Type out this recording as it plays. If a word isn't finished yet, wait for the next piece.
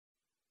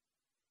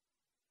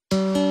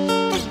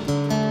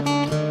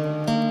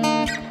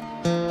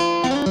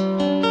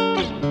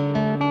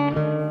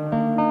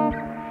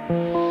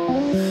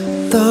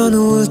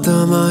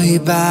Tanultam a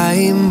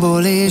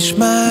hibáimból, és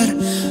már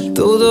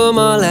tudom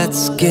a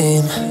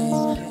leckém,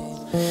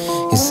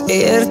 hisz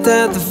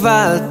érted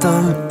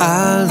váltam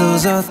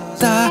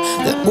áldozattá,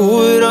 de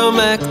újra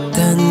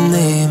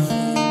megtenném.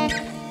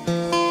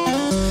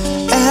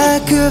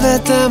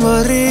 Elkövetem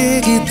a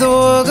régi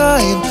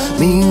dolgaim,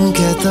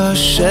 minket az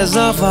se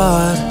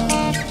zavar.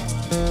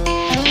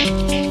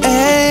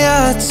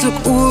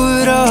 Eljátszok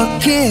újra a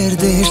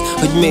kérdést,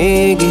 hogy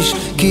mégis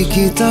ki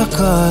kit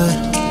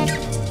akar.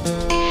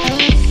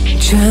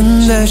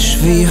 Csendes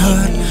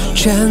vihar,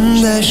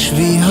 csendes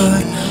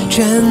vihar,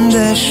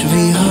 csendes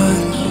vihar,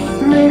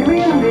 még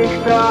mindig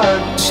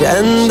tart.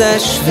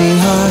 Csendes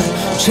vihar,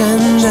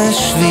 csendes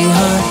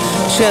vihar,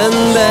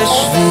 csendes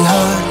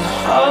vihar,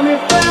 ami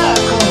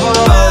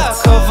felkavar.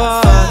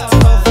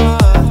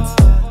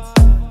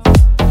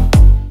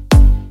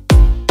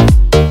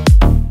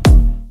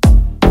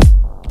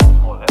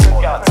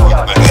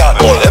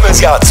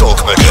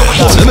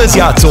 A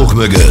lemezjátszók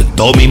mögött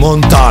Tomy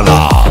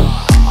Montana.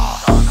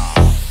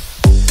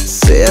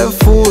 Szél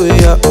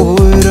fújja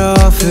újra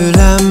a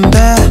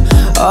fülembe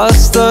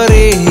azt a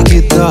régi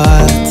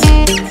dalt,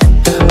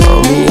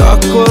 ami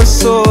akkor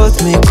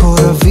szólt, mikor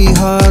a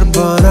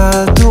viharban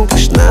álltunk,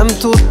 s nem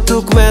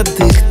tudtuk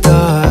meddig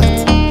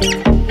tart.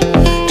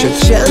 Csak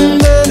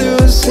csendben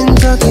ülsz,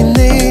 mint aki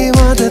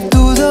néma, de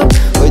tudom,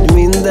 hogy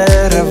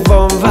mindenre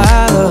van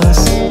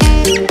válasz.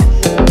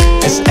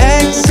 Ez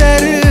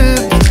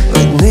egyszerűbb,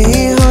 hogy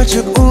néha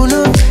csak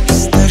unod,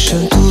 hisz te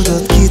sem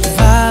tudod, kit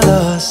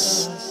válasz.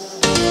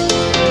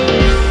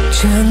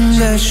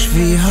 Csendes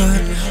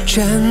vihar,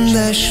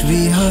 csendes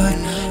vihar,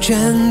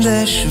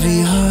 csendes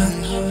vihar,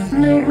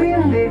 még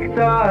mindig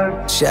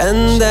tart.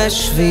 Csendes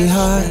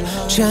vihar,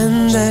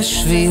 csendes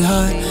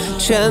vihar,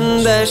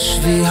 csendes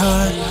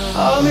vihar,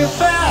 ami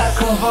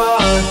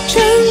felkavar.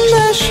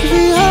 Csendes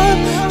vihar,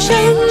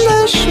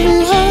 csendes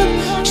vihar,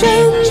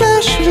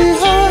 csendes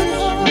vihar,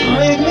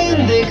 még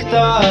mindig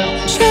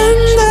tart.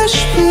 Csendes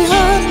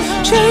vihar,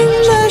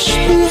 csendes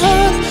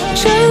vihar,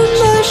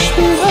 csendes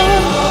vihar,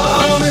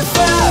 ami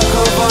felkavar.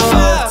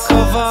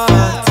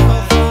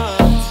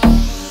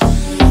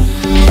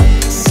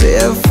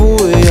 Szél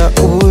fújja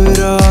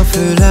újra a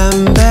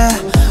fülembe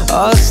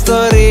azt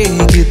a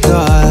régi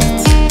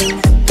dalt,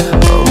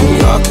 ami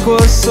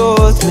akkor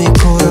szólt,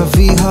 mikor a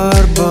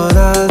viharban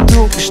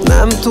álltunk, és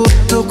nem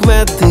tudtuk,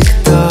 meddig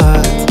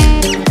tart.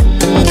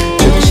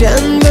 Csak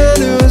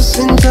csendben ülsz,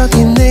 mint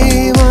aki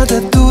néma, de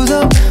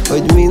tudom,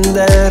 hogy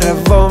mindenre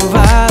van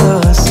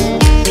válasz.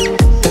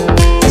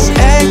 Ez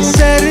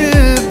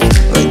egyszerűbb,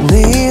 hogy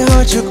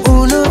néha csak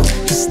unod,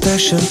 hisz te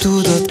sem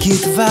tudod,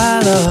 kit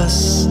válasz.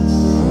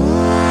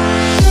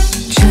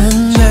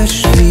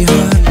 Csendes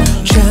vihar,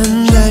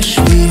 csendes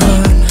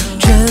vihar,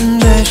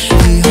 csendes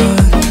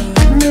vihar,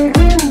 még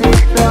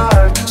mindig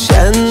tart.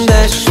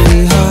 Csendes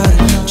vihar,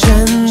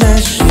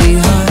 csendes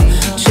vihar,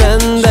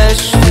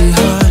 csendes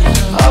vihar,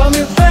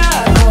 ami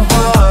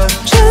felkavar.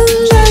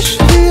 Csendes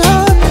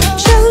vihar,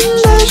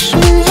 csendes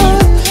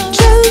vihar,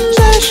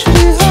 csendes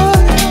vihar,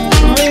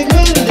 még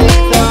mindig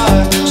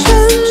tart.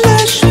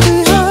 Csendes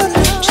vihar,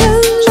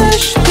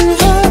 csendes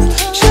vihar,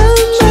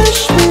 csendes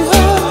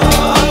vihar,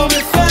 ami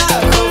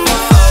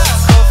felkavar.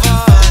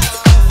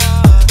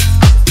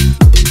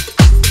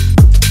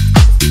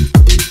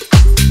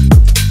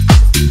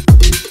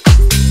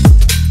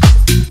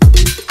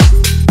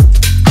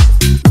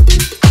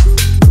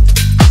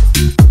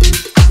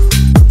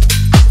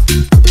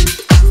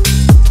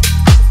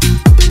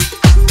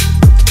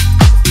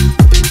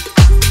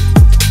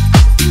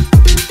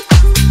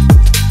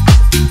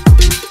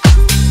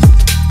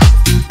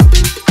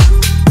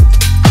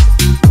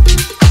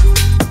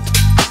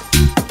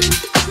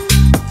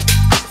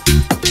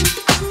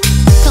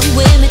 Come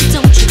with me,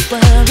 don't you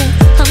worry,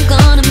 I'm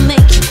gonna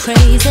make you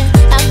crazy.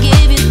 I'll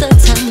give you the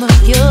time of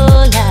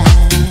your life.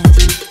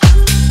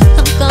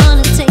 I'm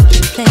gonna take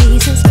you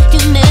places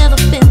you've never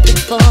been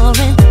before,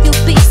 and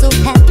you'll be so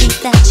happy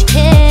that you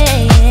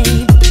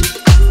came.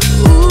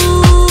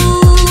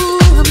 Ooh,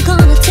 I'm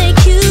gonna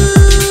take you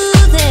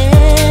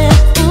there.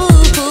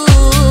 Ooh,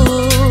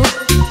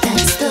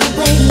 that's the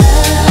way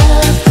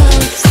love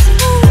goes.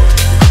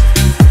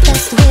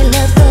 That's the way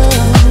love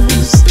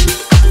goes.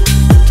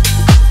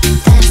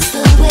 That's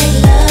the way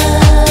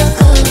love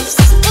goes.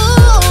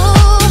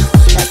 Ooh,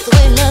 that's the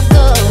way love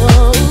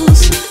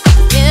goes.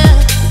 Yeah,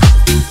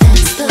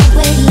 that's the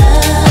way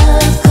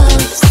love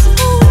goes.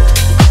 Ooh,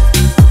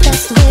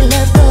 that's the way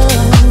love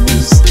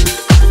goes.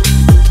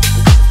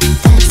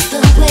 That's the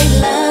way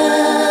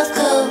love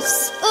goes.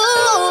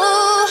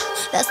 Ooh,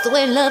 that's the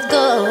way love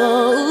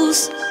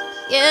goes.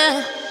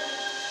 Yeah.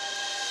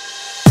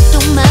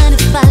 Don't mind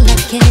if I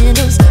light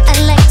candles, I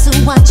like to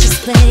watch us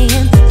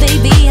playing.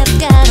 Baby, I've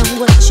got on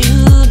what you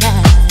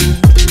like.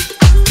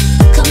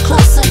 Come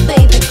closer,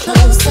 baby,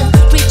 closer.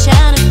 Reach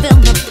out and feel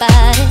my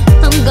body.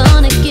 I'm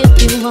gonna give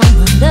you all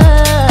my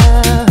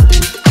love.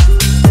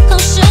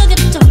 Oh sugar,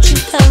 don't you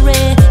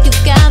hurry, you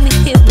got me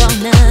here all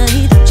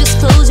night. Just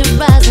close your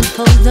eyes and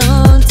hold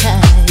on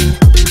tight.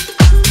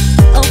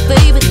 Oh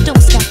baby,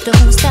 don't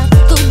stop,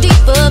 go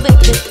deeper,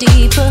 baby,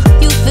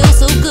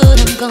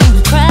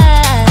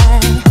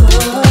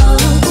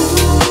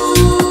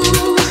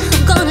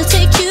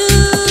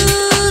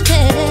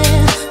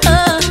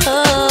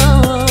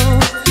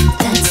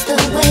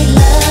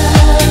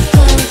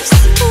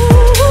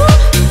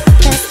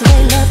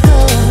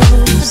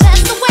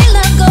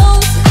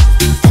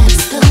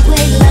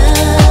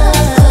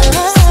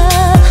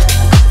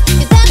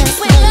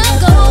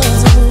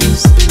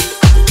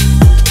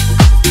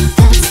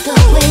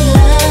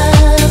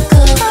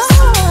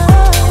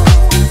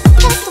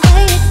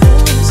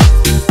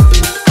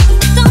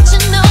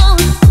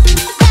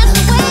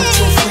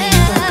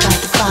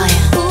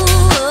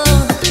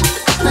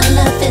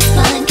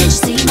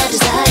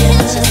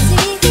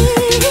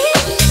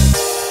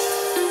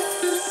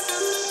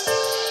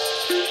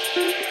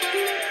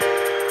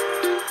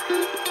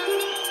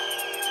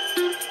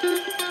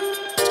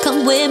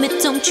 Come with me,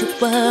 don't you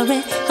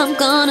worry. I'm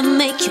gonna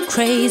make you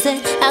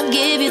crazy. I'll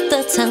give you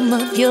the time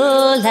of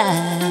your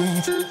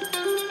life.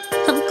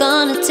 I'm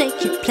gonna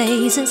take you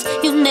places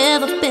you've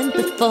never been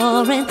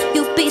before, and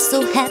you'll be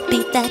so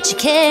happy that you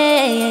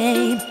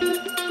came.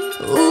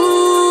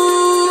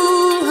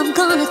 Ooh, I'm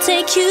gonna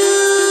take you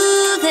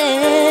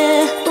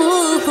there.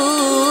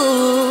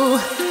 Ooh,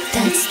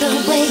 that's the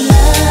way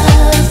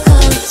love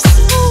goes.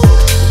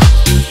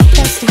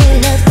 That's the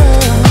way love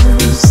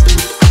goes.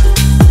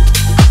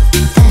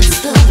 That's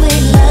the way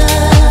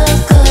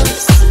love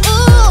goes.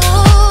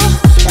 Ooh,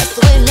 that's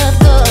the way love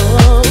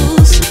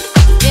goes.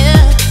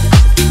 Yeah,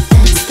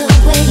 that's the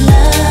way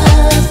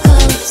love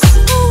goes.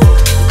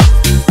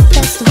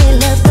 That's the way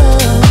love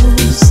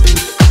goes.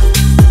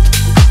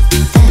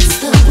 That's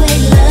the way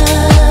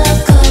love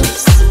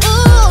goes.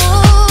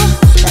 Ooh,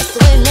 that's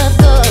the way love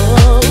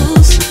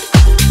goes.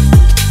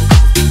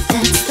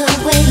 That's the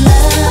way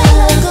love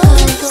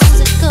goes.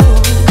 It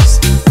goes.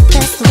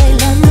 That's the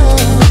way love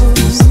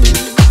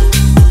goes.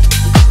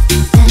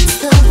 That's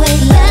the way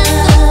love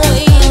goes. That's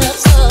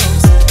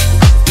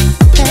the way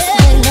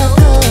love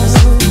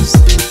goes.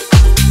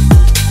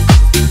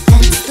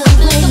 That's the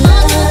way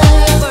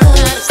love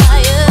goes.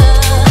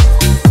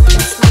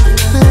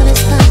 Love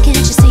is fun, can't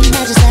you see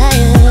my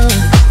desire?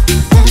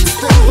 That's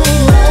the way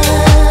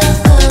love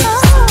goes.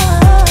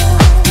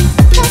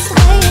 That's the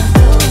way it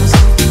goes.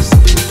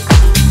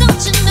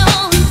 Don't you know?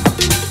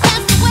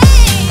 That's the way.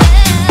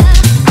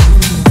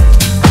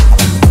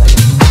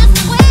 That's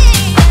the way.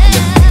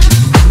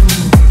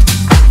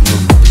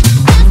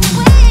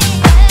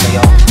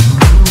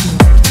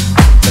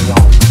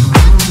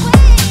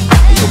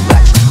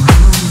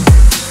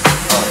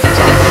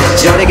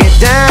 Johnny, get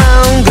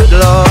down, good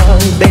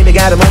lord. Baby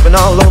got 'em open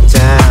all over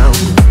town.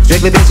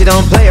 Strictly bitch, you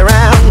don't play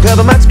around.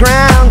 Cover much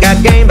ground, got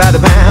game by the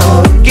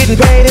pound. Getting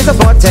paid is a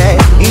forte,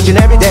 each and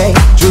every day.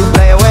 True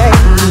play away,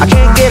 I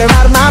can't get her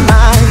out of my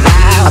mind.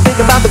 I think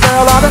about the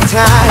girl all the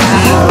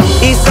time.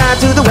 East side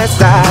to the west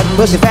side,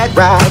 pushing fat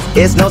rides,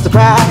 it's no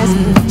surprise.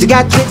 She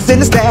got tricks in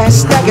the stash,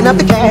 stacking up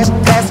the cash.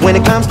 That's when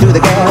it comes to the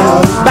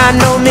gas. By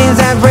no means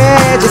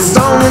average, it's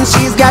on when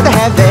she's got to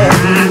have it.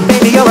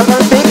 Baby, you're a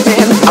perfect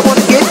 10, I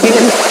wanna get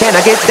in. Can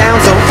I get down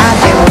so I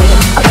can win?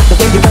 I like the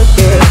way you work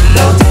it,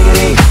 no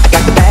diggity. I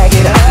got to bag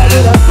it up,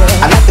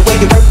 I like the way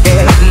you work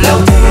it, no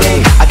diggity.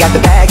 I got to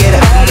bag it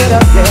up,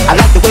 I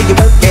like the way you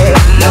work it,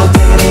 no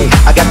diggity.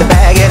 I got to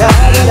bag it up,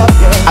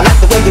 I like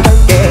the way you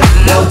work it,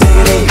 no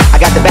diggity. I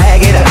got to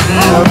bag it up.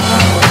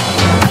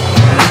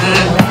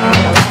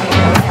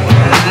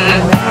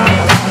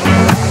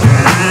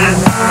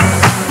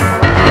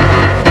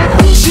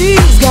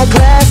 She's got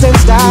class and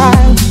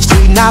style,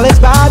 street knowledge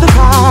by the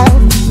pile.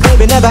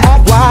 Baby never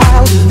act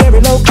wild, very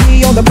low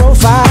key on the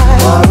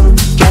profile.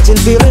 Catching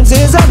feelings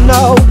is a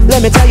no,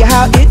 let me tell you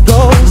how it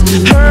goes.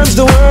 Herbs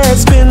the word,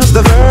 spins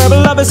the verb,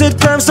 love is it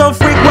curves, so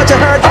freak what you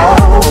heard.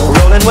 Oh,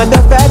 rolling with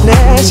the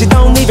fatness, you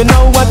don't even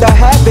know what the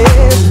half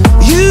is.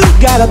 You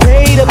gotta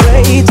pay to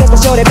play, just for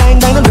sure they bang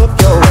bang and look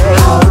your way.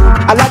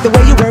 I like the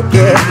way you work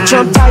it,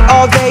 trump tight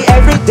all day,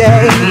 every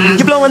day.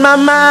 You're blowing my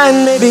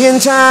mind, maybe in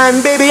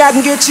time, baby I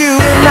can get you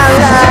in my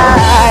life.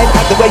 I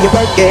like the way you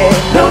work it,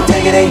 no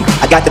diggity.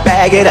 I got to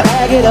bag it up,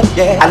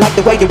 yeah. I like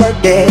the way you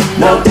work it,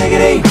 no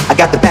diggity. I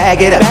got to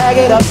bag it up,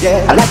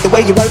 yeah. I like the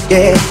way you work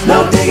it,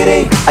 no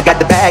diggity. I got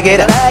to bag it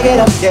up,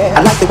 yeah.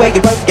 I like the way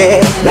you work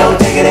it, no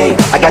diggity.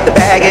 I got to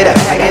bag it up,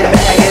 bag it up,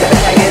 bag it up,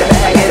 bag it up,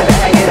 bag it up,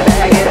 bag it up, bag it up,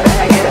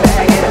 bag it up, bag it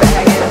up, bag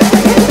it up.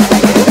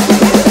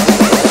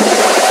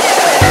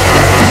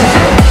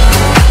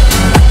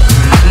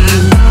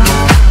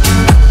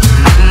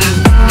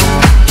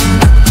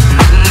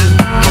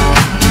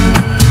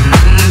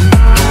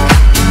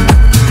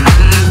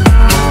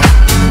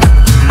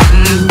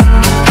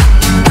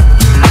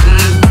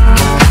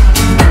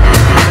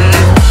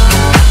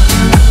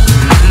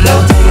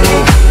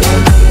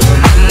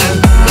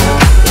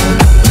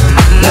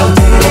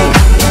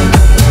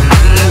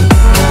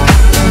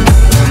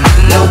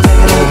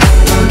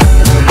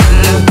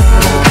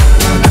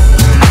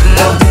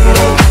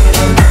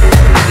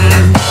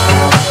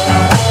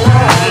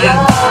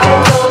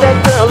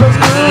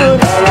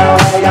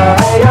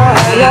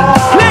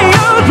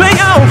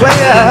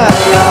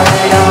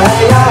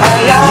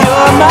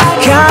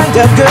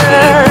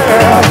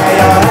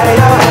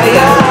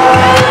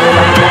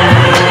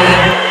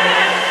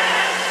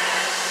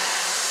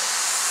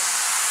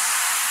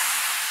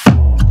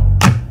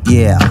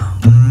 Yeah,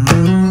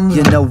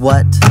 you know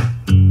what?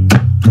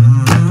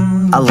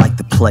 I like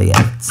the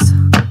playouts.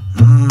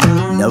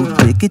 No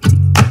diggity,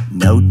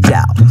 no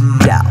doubt,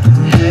 doubt.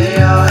 Hey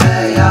yo,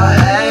 hey yo,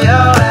 hey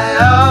yo, hey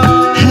yo.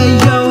 Hey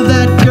yo,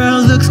 that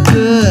girl looks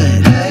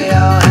good. Hey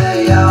yo,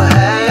 hey yo,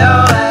 hey yo,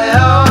 hey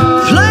yo.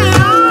 Play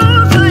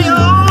on, play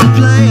on,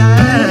 play on.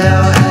 Hey yo,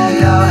 hey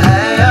yo,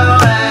 hey yo,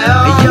 hey yo.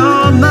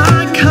 You're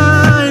my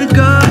kind of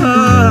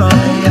girl.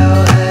 Hey yo,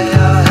 hey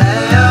yo,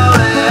 hey yo,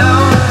 hey yo.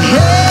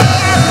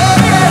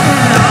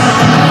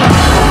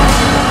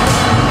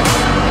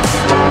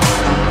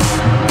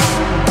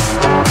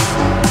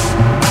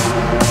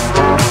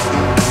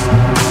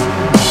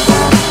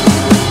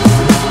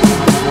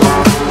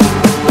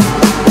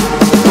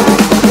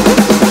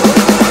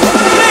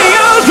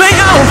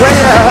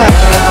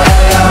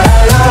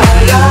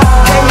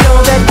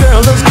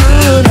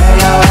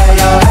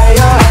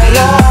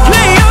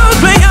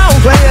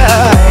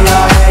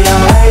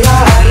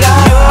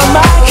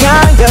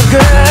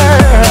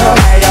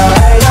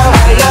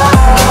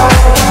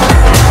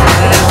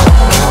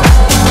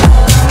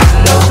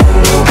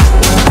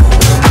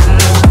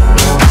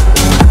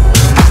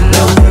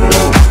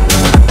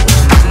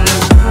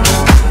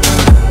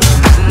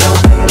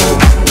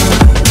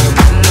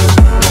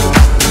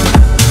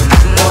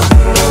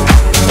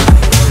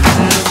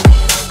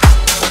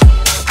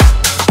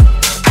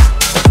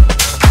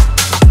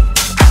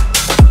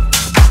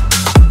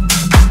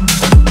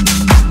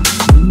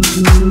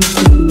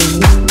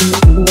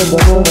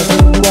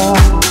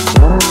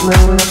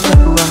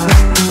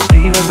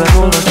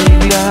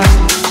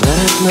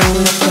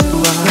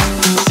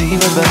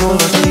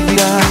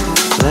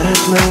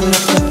 újra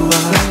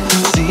február,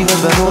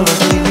 szívedben olvad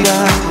még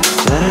virág.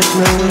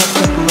 Lehetne újra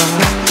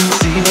február,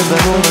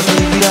 szívedben olvad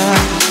még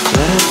virág.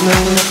 Lehetne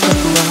újra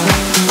február,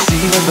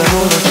 szívedben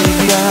olvad még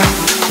virág.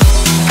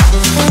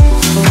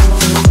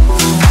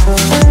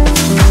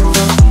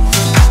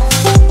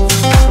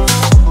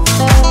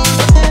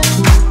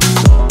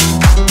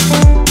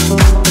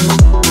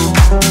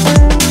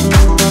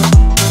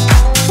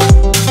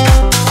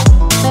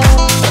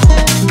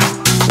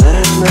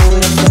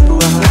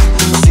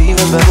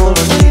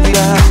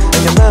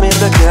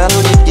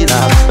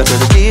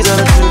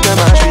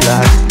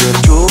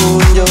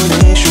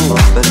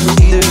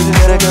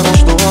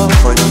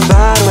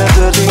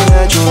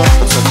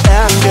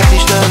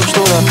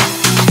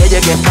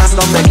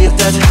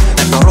 Megérted,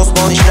 mert a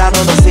rosszban is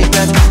rádad a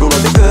szépet.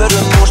 Rólad egy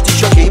köröm most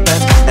is a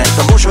képet. Ezt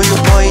a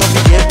mosolyod mai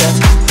napig érted.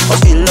 Az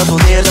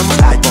illatod érzem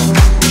az ágyban,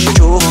 és a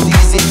csóvod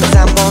ízik a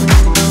számban.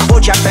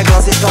 Bocsáss meg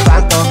azért, ha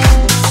bántak,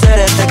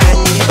 szerettek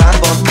ennyi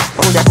hibámban.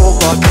 A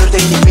mondjákokkal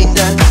történik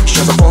minden, és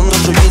az a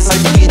fontos, hogy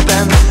visszagyik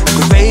ittben. Meg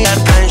hogy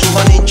fejjeltlen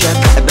soha nincsen,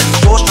 ebben is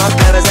sorsnak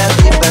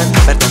nevezett éppen.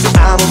 Mert azért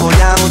álmom,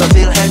 hogy álmodat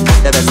élhet,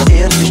 de ez az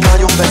érzés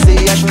nagyon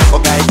veszélyes.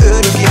 Akár egy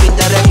őrülé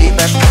mindenre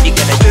képes,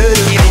 igen, egy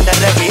őrülé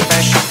mindenre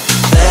képes.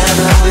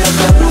 Lehetne újra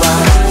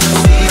február,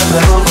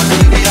 szívemben olvad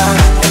még virág.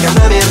 Engem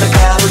nem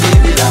érdekel, hogy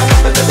épp virág,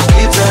 mert ez a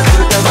képzelt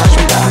őke más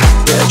világ.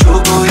 Gyere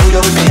csókolj úgy,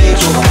 ahogy még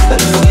soha,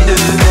 belül az idő,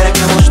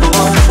 gyereke most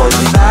tovább. Majd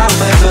amit várom,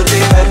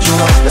 megtörténhet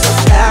soha, ez az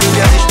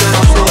elmúlják Isten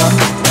ostola.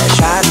 Mert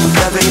sárgult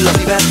levél a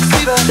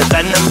szíved, de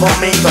bennem van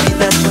még a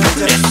hited.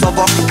 Üres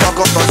szavak,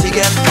 takart a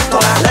sziget,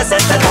 talán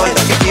leszetted majd,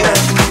 aki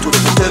kimegy.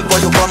 Tudod, hogy több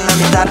vagyok annál,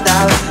 mint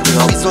ártál.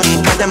 Ha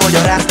viszonyít, majd nem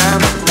magyaráznám,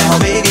 de ha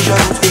mégis a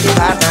rúd végig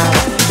várnál,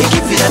 én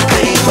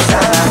kifizetném a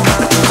számlát.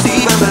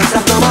 Szívemben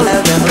szártam a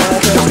lelkemre,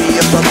 csak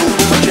miatt a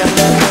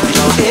gergő-csendes, és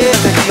az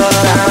értek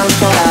viharán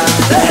talán.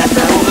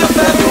 Lehetne újra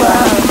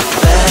február,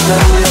 lehetne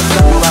újra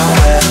február,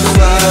 mert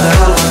szívemben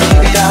olvad még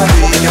virág.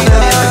 Engem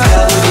nem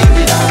érdekel, hogy épp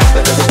virág,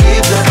 mert ez a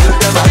képzelt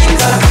őke más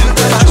világ.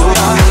 Mert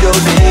csókolj úgy,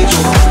 ahogy még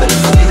soha, mert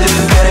ez az idő,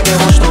 gyereke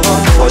most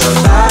tovább. Vagy az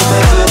várom,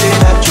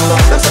 megtörténhet csoda,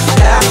 nem szakít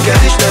el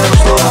minket Isten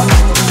ostola.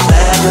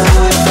 Lehetne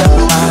újra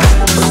február,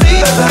 a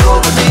szívemben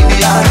olvad még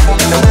virág.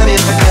 Engem nem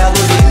érdekel,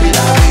 hogy épp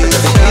virág, mert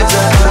ez a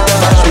képzelt őke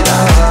más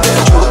világ.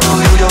 Gyere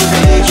csókolj úgy, ahogy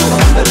még soha,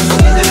 mert ez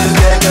az idő,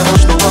 gyereke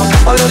most tovább.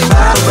 Alig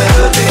várom,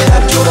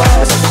 megtörténhet csoda,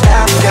 nem szakít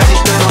el minket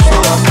Isten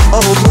ostola.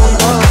 Ahogy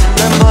mondtad,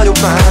 nem vagyok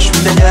más,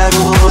 mint egy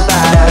elgondolott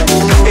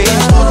bárányból. Én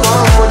is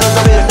tudtam, hogy az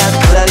a vértem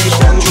felel, és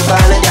nem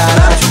csupán egy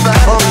állás.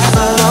 Amit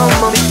szólom,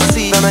 amit a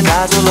szívemen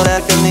gázol, a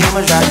lelkem néma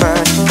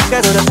zsákmány.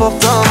 Kezedre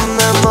fogtam,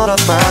 nem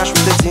maradt más,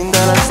 mint egy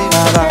színtelen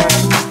szivárvány.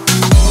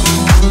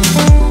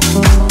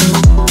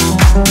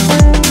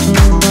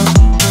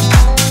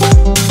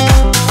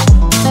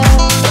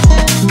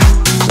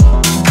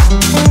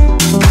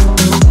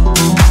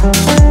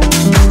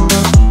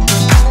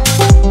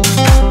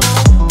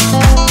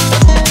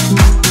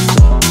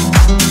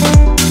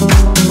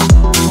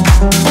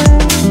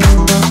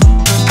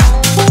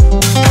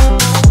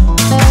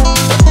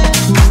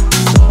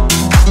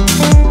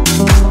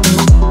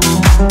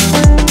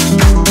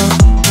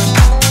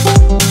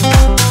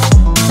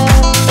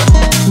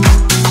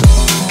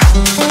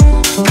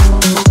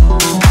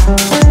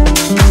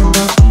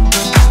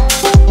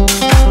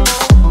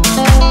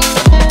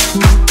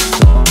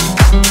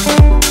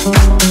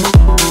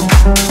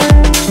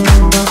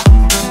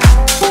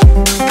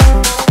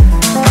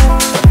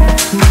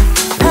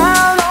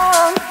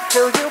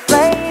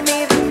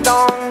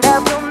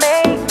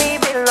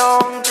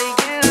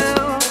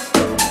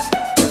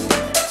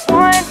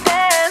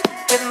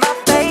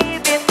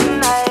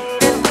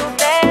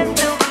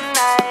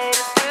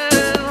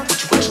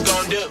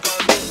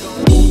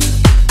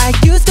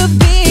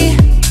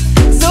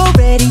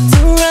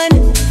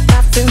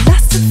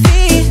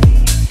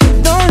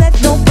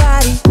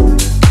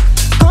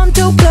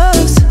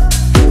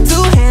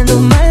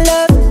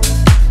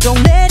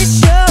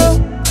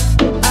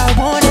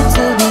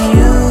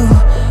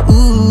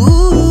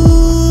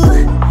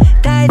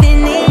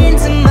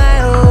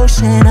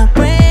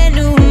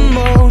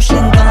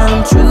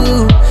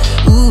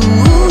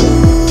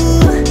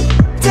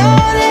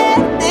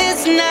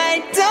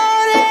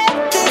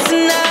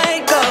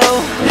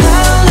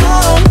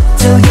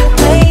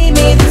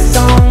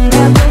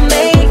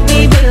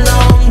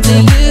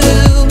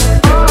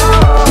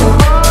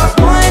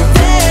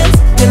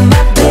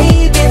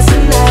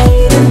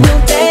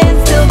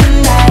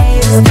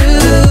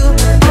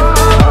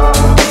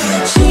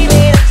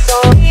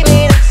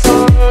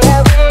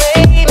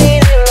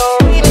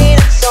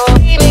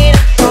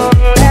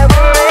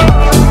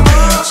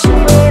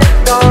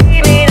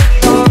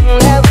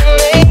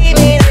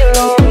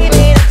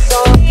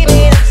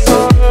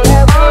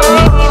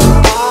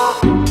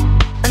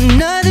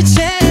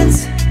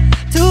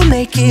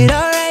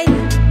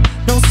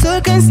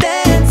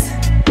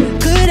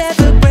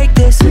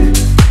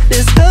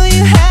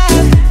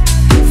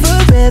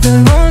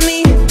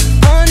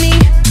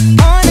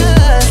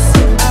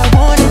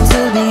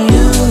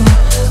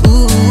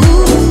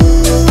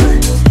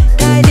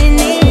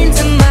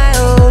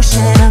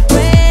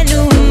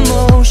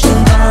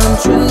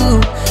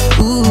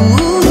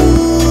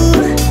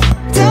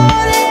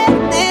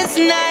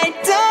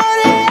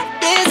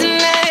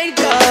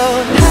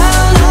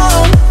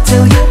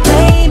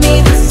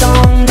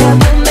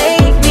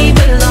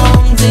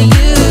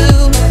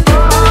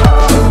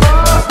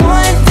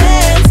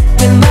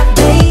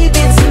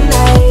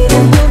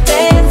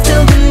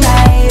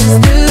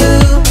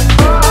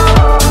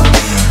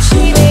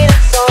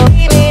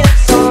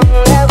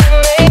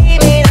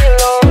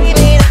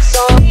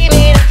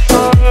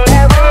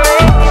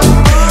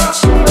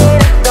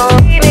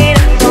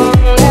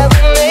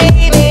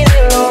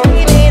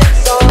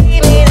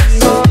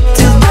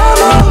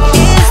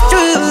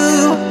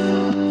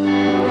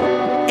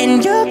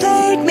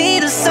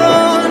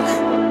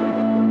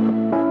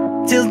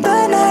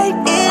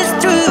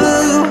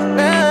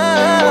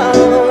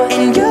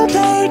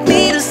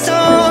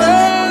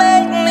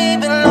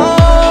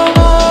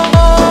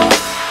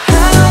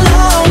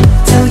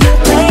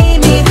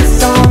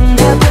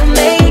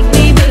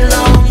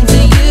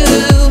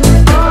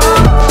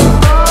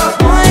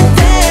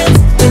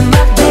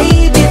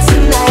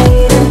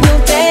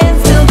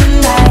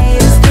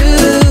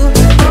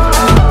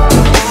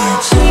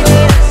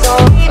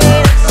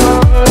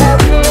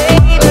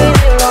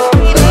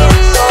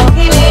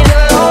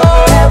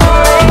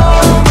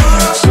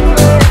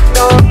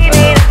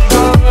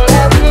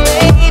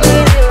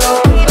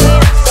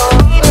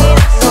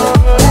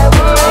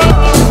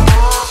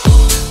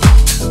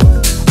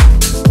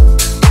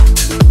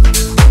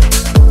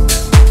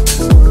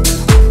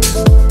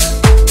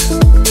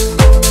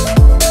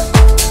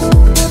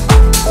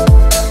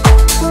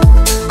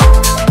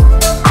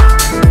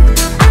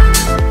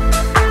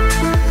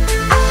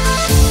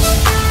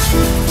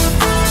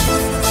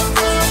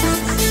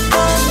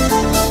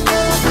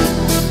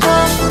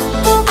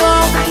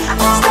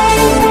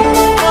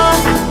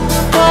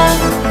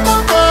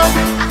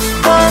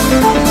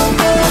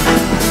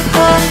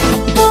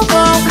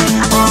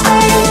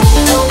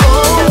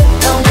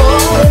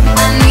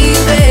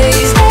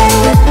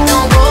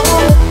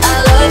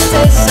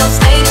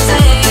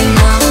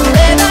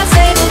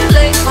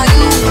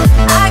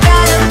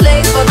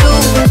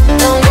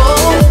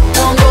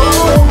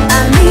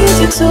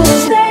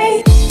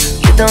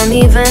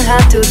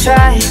 not to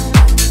try.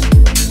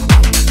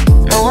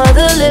 No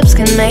other lips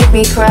can make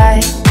me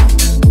cry.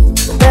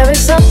 There is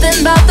something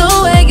about the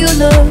way you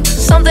look,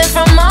 something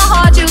from my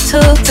heart you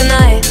took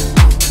tonight,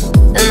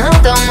 and I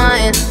don't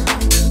mind.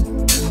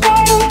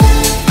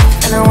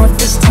 And I want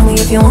this, tell me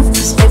if you want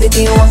this, baby,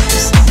 do you want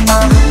this?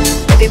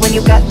 Baby, when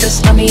you got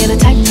this, love me in a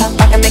tank top,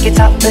 I can make it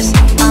topless.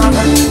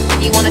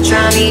 You wanna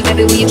try me,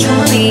 baby, will you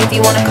try me if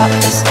you wanna cop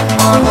this?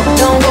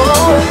 Don't go,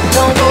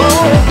 don't go,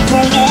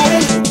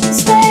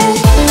 stay.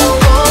 Don't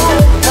go,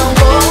 don't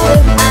go,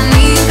 I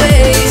need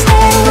space.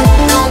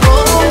 Don't go,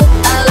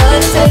 I love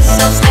the taste,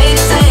 so stay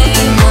the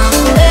same.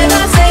 If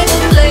I save a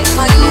place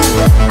for you,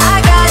 I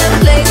got a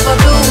place for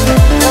two.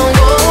 Don't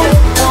go,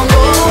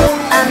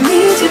 I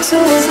need you to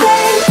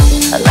stay.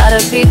 A lot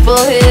of people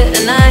here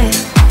tonight,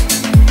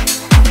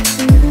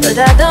 but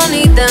I don't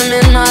need them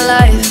in my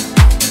life.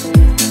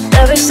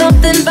 There is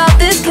something about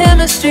this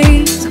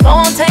chemistry, so go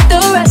on, take the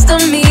rest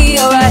of me,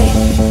 alright?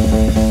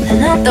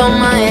 And I don't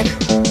mind.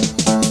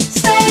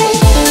 Stay.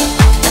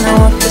 And I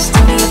want this,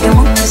 tell me if you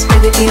want this,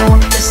 baby, do you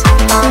want this?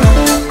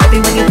 Baby,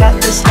 when you got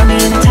this, love me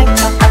in a tank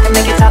top, I can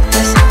make it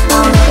topless.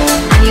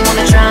 And you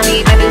wanna try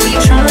me, baby, will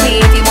you try me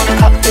if you wanna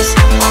cop this?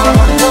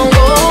 Don't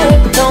go,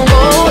 don't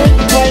go,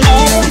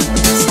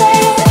 stay.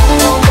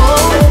 Don't go,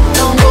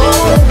 don't go,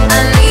 I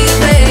need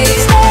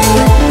space.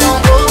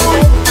 Don't go,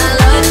 I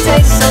love the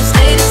taste, so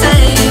stay the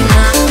same.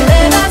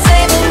 If I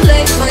save a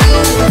place for you,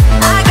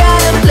 I got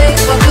a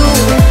place for two.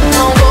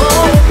 Don't go,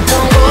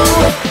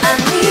 I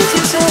need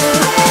you to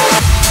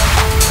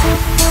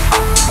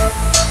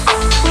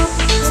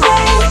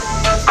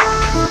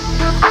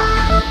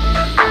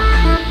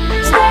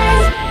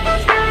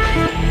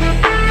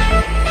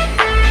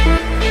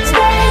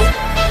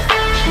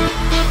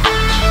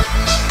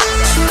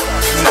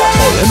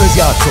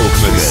Lemezjátszók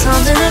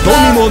mögött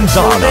Tomy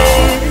Montana.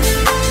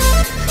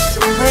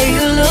 The way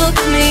you look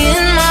me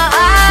in my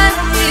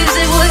eyes,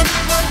 it would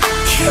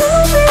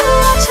kill me to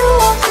watch you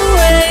walk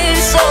away.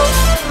 So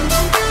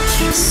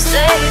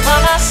stay by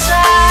my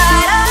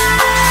side.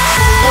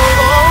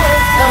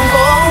 Don't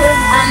go,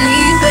 I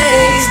need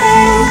space.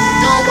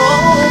 Don't go,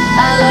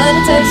 I love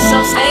the taste, so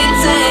stay the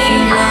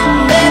same.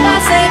 If I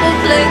save a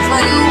place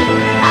for you,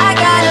 I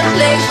got a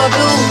place for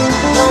two.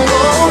 Don't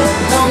go,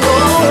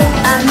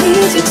 I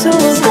need you to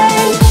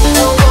stay.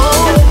 Don't go,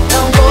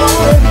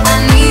 I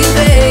need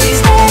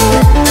space.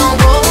 Don't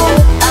go,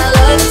 I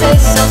love the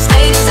taste, so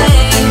stay the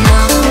same.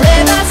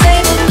 If I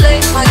save a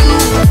place for you,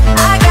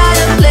 I got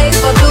a place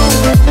for two.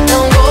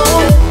 Don't go,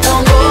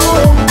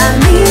 I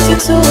need you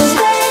to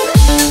stay.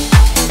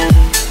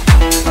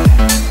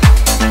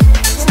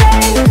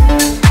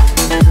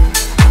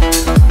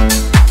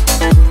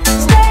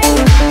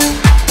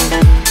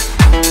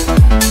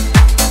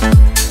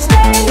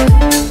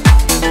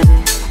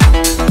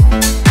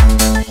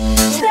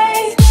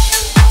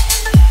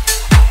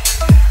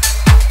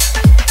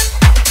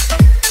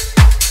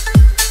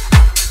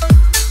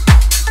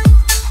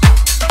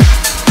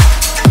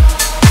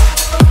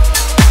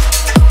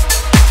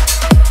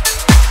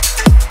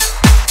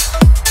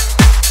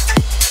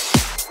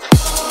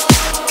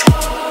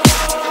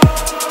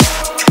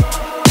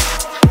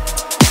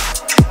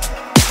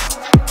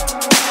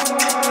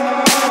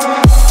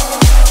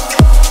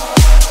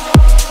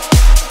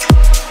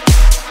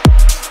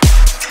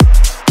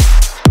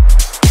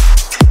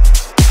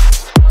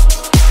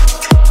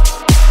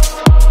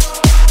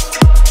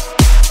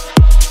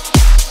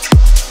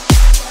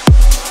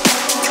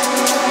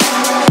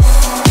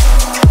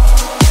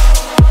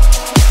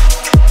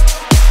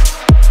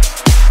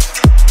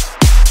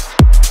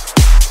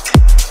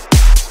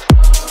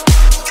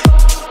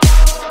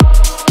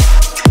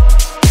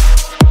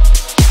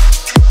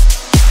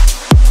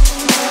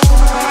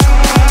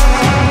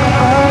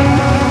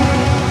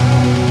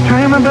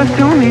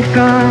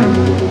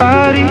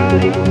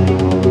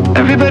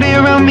 Everybody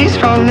around me's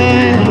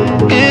falling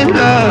in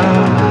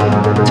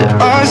love to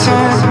our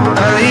song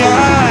early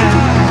on.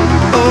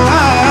 Oh,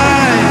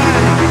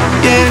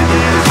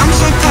 yeah. I'm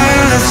so tired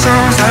of love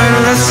songs, tired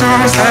of love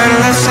songs, tired of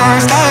love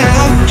songs, tired of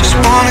love. Just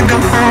wanna go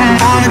home,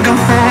 wanna go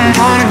home,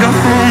 wanna go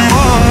home.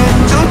 Oh,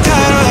 so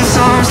tired of love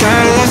songs,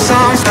 tired of love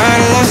songs,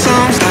 tired of love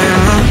songs, tired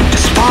of love.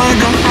 Just wanna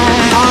go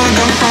home, wanna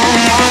go home,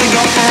 wanna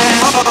go home.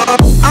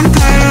 Oh, I'm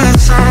tired of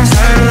love songs,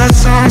 tired of love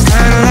songs,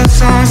 tired of love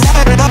songs,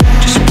 tired of love.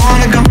 Just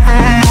wanna go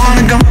home,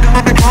 wanna go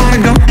home, wanna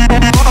go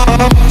home.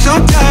 Oh, so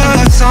tired of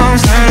love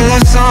songs, tired of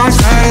love songs,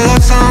 tired of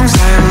love songs,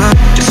 tired of love.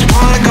 Just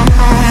wanna go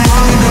home,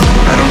 wanna go.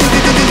 I don't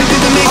really do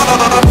me. Oh,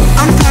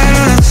 I'm tired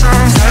of love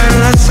songs, tired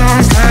of love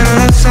songs, tired of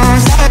love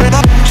songs, tired of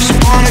love. Just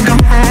wanna go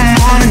home.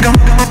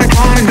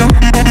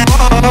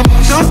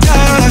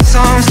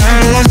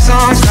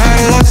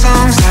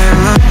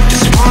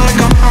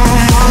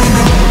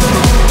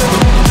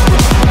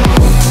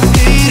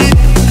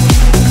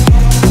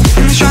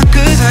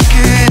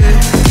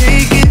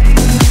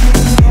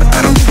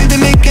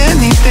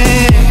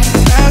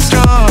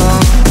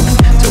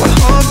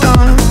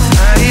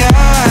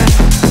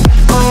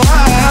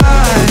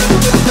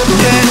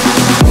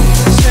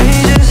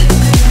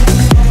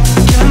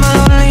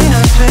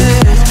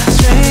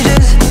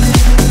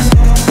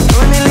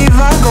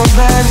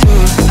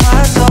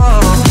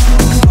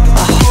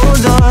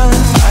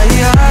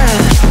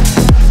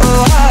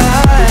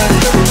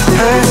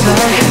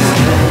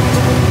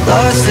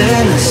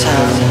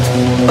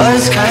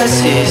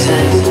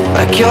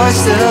 like you're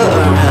still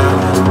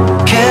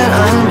around. Can't I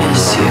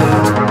miss you?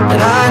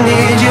 And I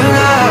need you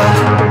now.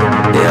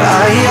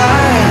 Yeah, yeah.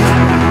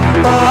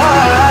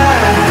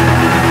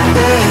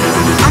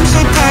 I'm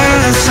so tired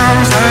of love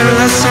songs, tired of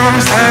love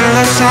songs, tired of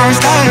love songs,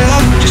 tired of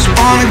love. Just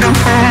wanna go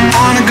home,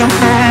 wanna go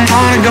home,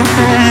 wanna go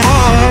home. Oh,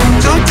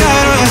 so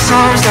tired of love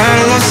songs,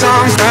 tired of love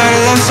songs, tired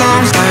of love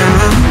songs, tired of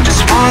love.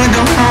 Just wanna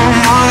go home,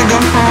 wanna go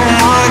home,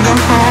 wanna go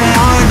home,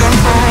 wanna go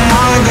home,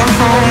 wanna go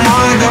home,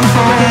 wanna go home, wanna go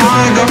home,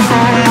 wanna go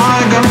home,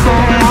 wanna go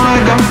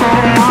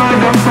home, wanna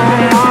go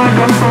home, wanna go home, wanna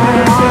go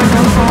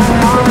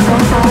home, wanna go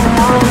home,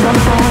 wanna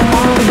go home,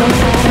 wanna go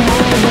home.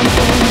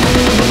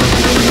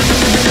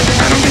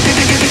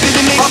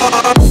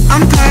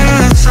 I'm tired of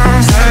love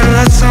songs, tired of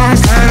love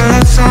songs, tired of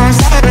love songs,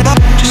 tired of love.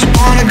 Just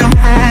wanna go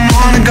home,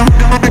 wanna go,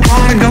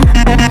 wanna go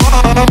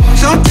home.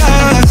 So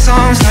tired of love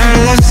songs, tired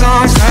of love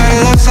songs, tired of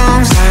love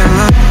songs, tired of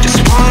love. Just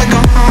wanna go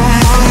home,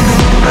 wanna go.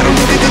 I don't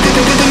get me.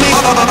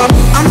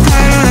 I'm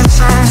tired of love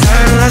songs,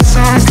 tired of love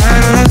songs,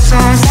 tired of love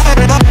songs, tired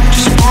of love.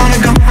 Just wanna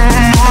go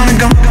home, wanna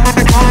go,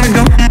 wanna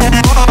go home.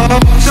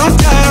 So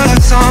tired of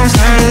love songs,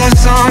 tired of love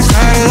songs,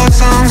 tired of love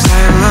songs,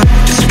 tired of love.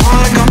 Just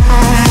wanna go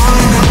home,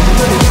 wanna go.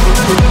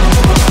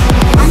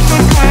 I'm so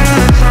tired of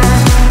love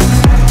songs,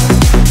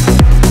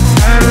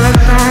 tired of love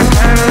songs,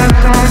 tired of love songs.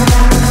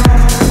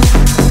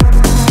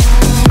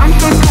 I'm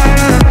so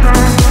tired of love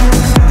songs,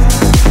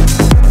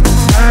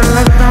 tired of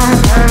love songs,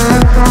 tired of love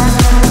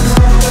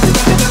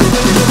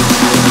songs.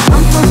 I'm so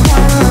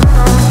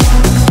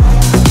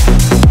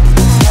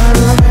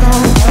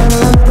tired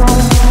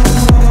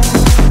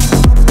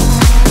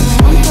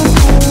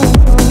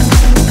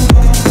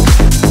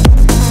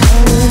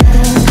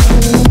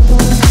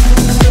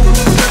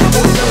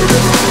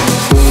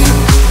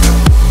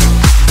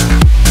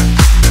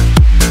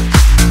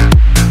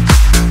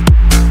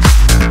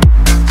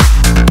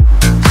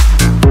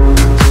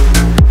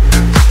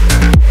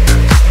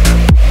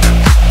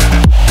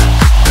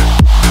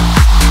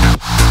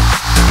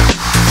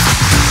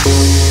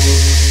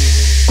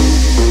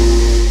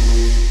of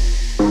love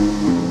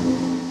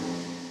songs,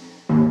 tired of love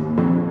songs,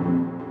 tired of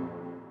love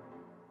songs.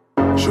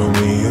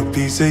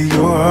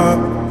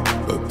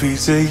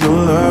 Say your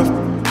love,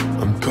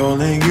 I'm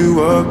calling you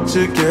up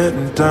to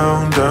getting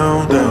down,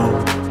 down,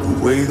 down. The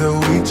way that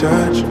we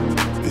touch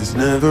is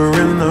never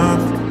enough.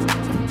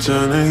 I'm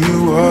turning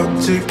you up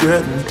to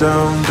getting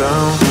down,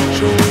 down.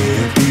 Show me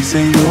a piece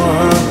of your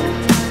heart,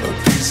 a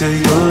piece of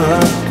your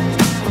love.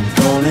 I'm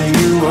calling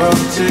you up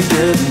to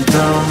getting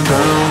down,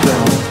 down,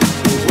 down.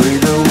 The way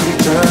that we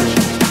touch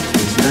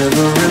is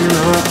never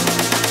enough.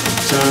 I'm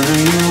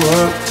turning you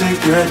up to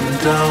getting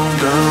down,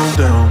 down,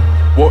 down.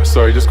 What?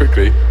 Sorry, just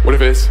quickly. What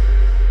if it's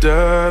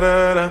da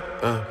da da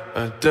da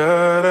da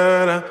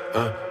da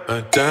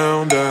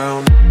down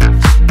down da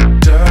da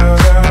da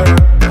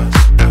da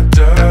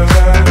down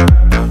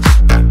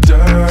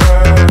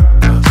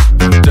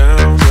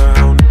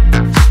down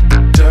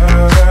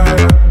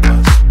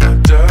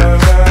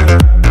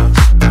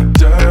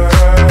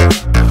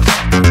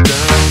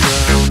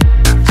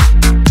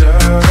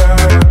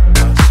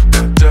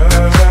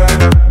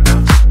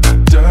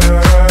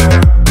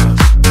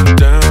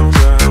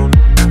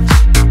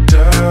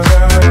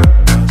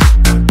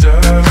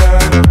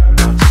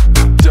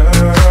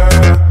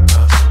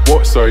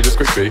Sorry, just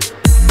quickly.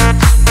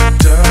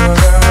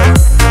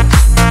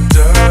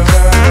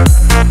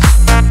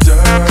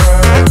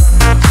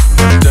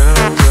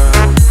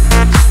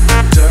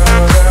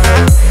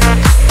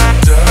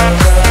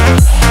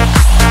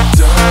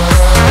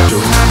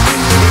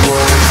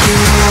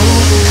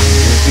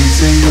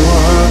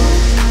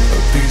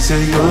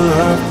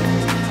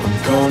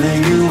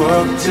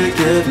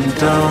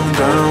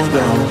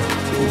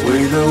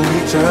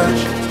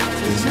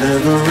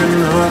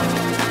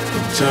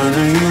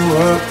 Turning you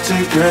up to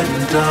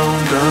getting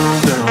down,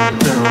 down, down,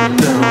 down, down,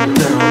 down,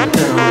 down,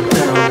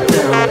 down, down,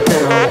 down,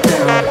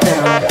 down,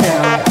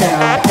 down,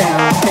 down,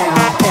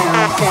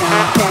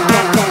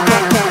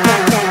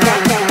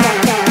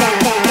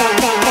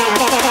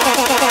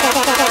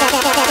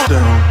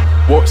 down.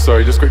 What?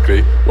 Sorry, just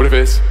quickly. What if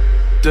it's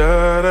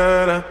da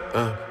da da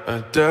da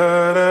da da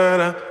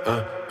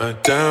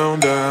down,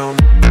 down,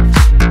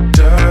 da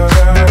da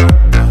da da.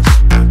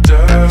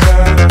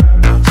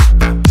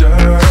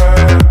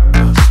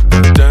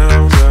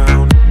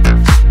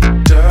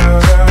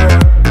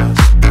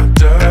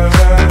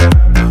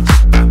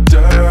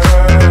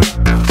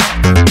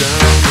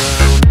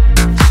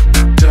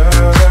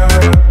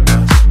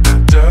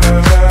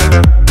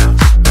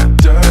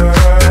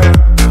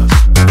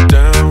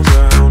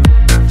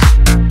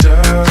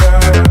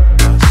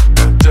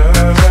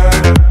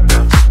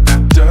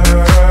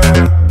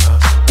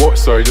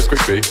 Sorry, just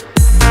quickly.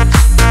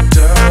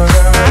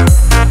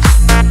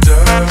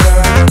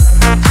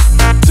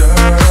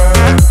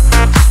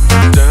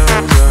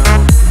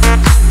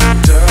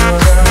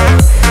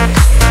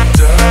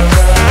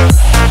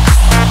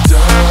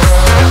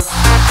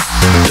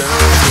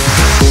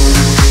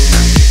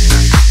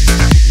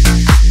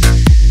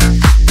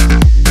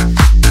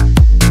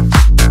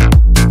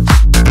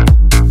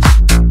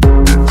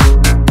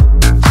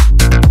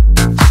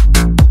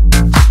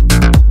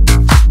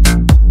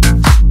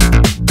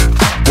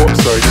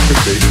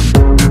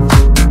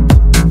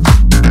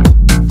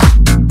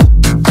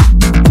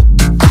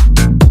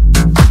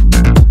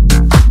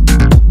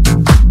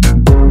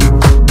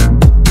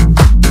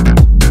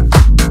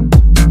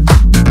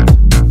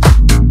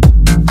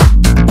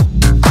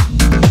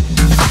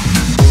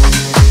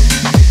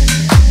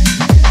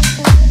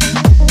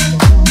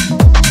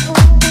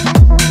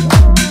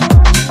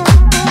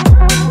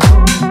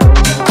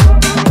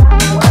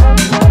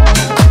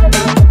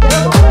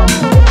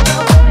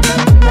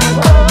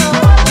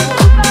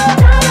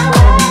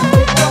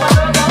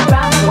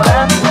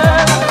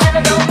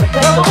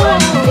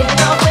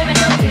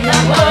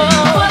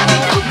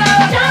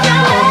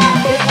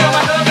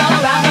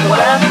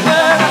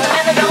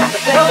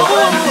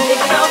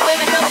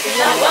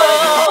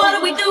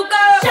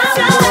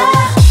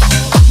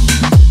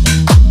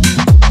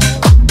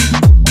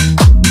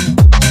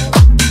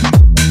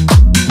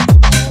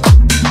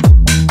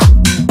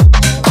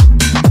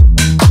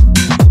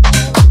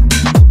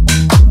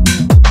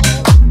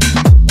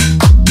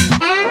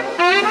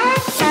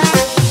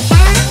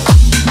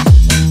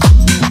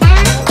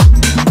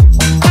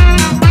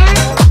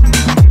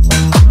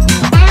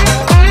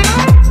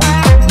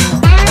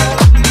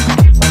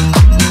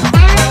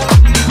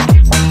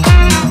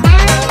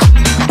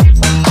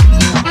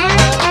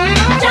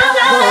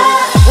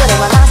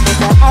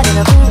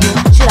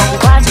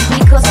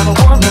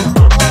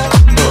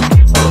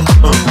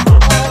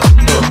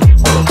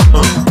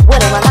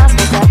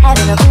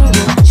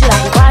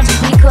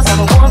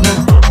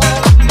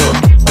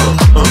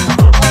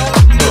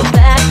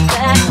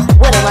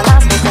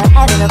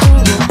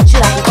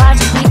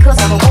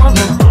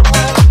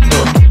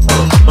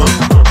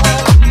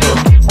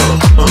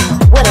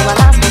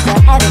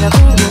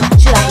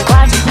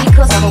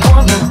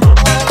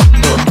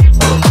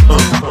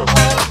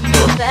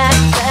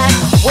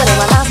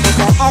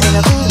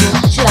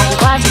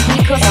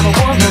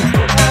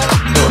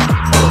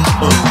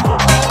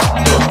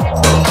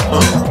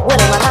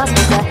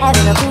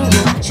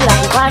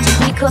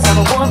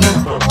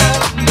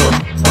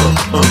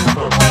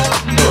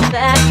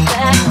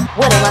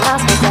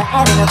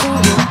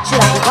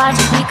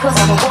 because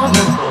I'm a woman?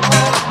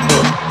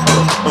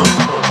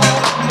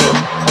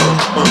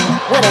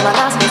 What am I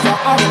not supposed to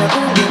add in a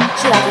movie?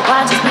 Should I be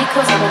blind just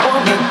because I'm a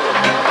woman?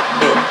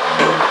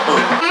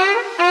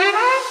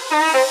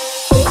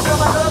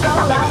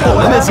 A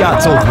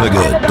lemezjátszók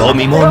mögött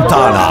Tomy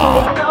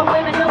Montana.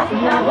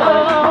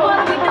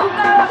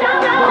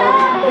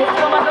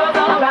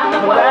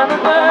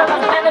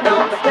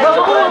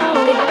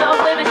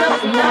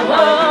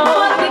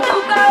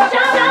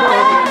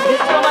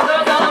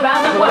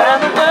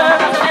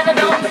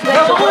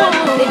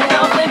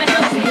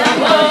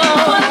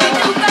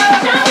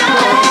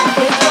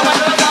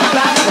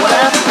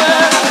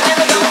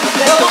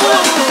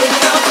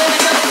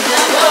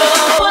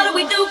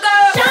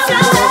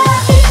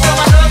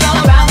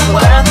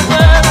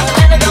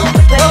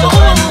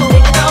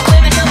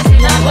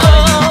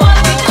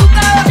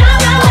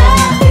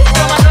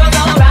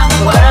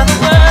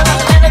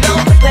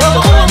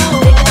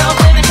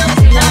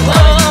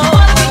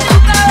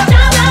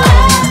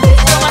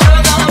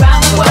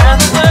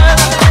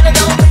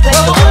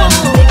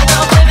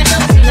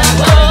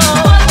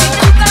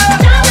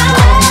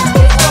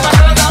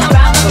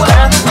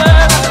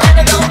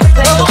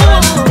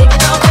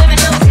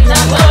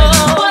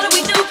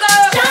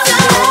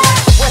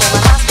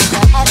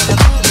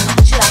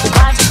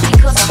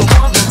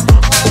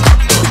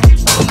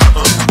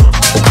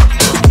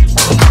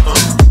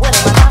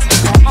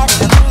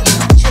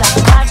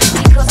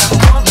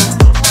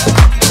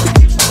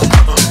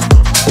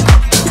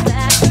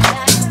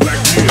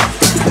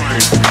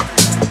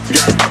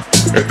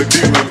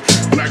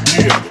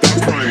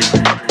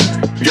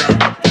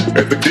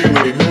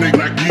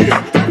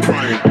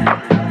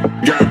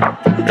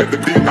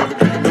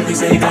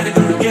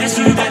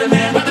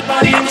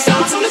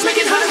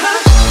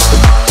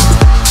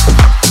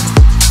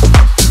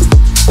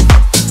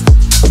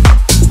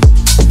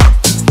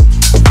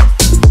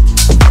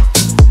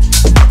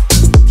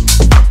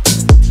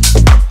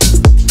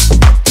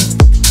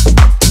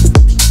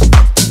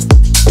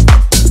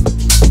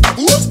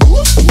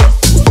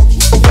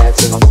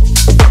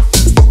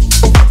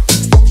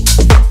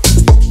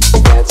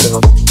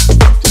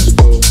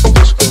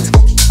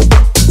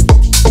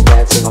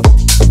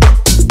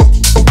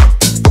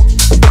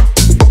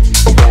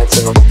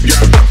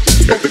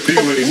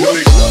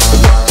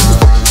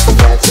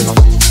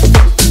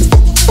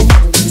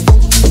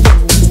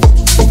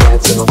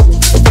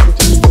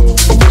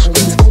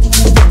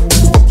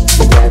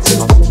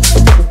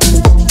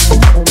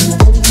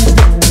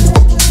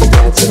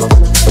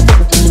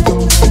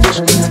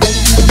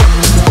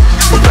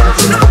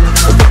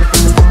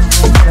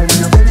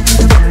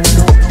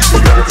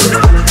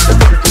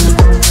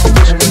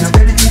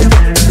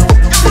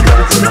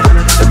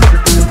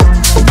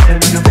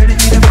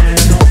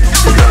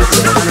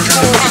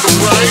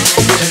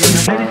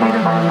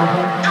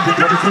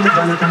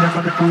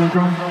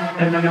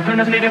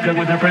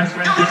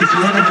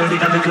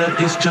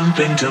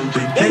 Jumping,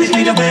 jumping. Ladies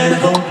need a man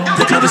at home.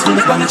 The club is full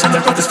of bonnets and the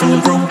fuck is full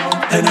of room.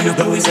 And now you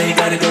always say you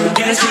got a girl.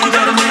 Guess you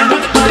got a man,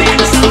 but the party ain't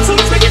the song, so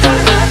let's make it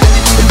hot.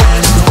 Ladies need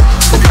a man at home.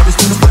 The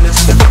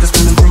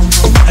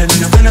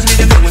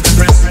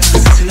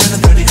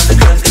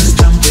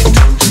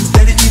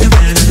club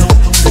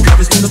is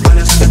full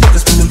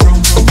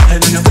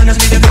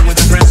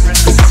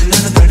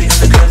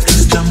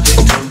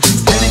of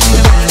bonnets and the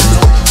fuck is full of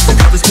room.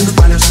 And now your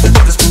fellas need a girl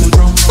with a friends.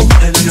 This is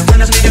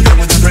 11:30 and the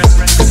club is jumping,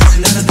 jumping.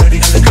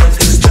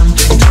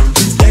 Ladies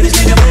need a man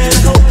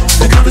at home.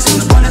 The club is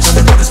full of bonnets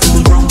and the fuck is full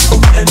of room.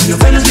 And now your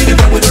fellas need a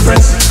girl with a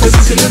friends. This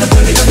is 11:30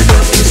 and the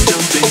club is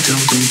jumping, jumping.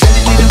 Ladies need a man at home. The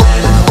club is full of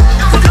bonnets and the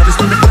fuck is full of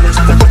room. And now your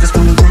fellas need a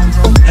girl with a friends. This is 11:30 and the club is jumping, jumping. Ladies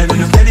need a man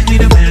at home.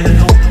 The club is full of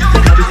bonnets and the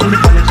fuck is full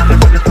of room.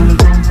 And now your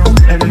fellas need a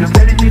girl with a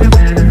friends. This is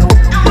 11:30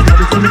 and the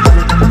club is jumping,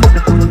 jumping. Ladies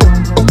need a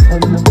man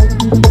at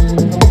home. The club is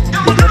full of bonnets and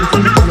the fuck is full of room. And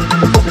now your ladies need a man at home. The club is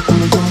full of bonnets and the fuck is full of room. And now your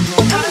ladies need a man at home. The club is full of bonnets and the fuck is full of room.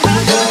 And now your ladies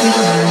need a man at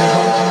home. The club is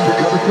full of bonnets and the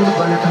fuck is full of room. The club is full of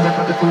bonnets and the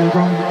fuck is full of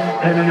room.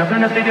 And now your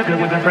fellas need a girl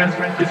with their friends.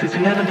 This is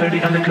 11:30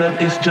 and the club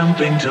is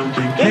jumping,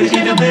 jumping. Ladies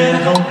need a man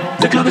at home.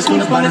 The club is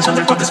full of bonnets and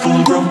the fuck is full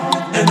of room.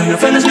 And now your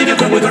fellas need a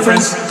girl with their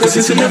friends. This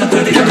is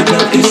 11:30 and the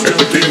club is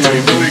jumping,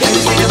 jumping.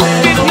 Ladies need a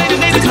man at home.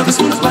 The club is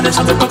full of bonnets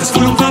and the fuck is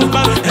full of room.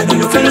 And now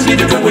your fellas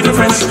need a girl with their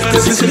friends.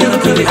 This is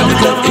 11:30 and the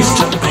club is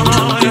jumping,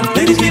 jumping.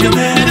 Ladies need a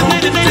man at home.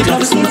 The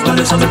club is full of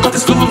bonnets and the fuck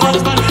is full of room.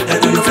 And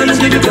now your fellas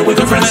need a girl with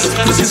their friends.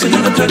 This is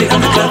 11:30 and the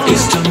club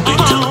is jumping,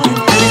 jumping.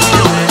 Ladies need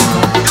a man at home.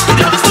 The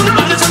club is full of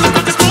bonnets and the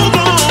fuck is full of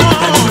room.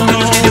 And now your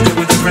fellas need a girl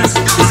with their friends.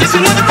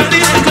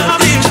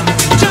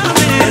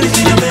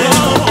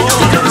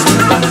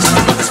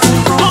 This is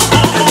 11:30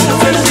 and the club is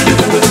jumping,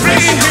 jumping.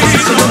 Ladies need a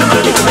man at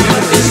home. The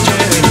club is full of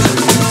bonnets and the fuck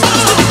is full of room.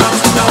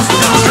 And now your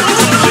fellas need a girl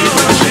with their friends.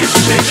 This is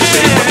 11:30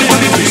 and the club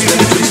is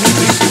jumping,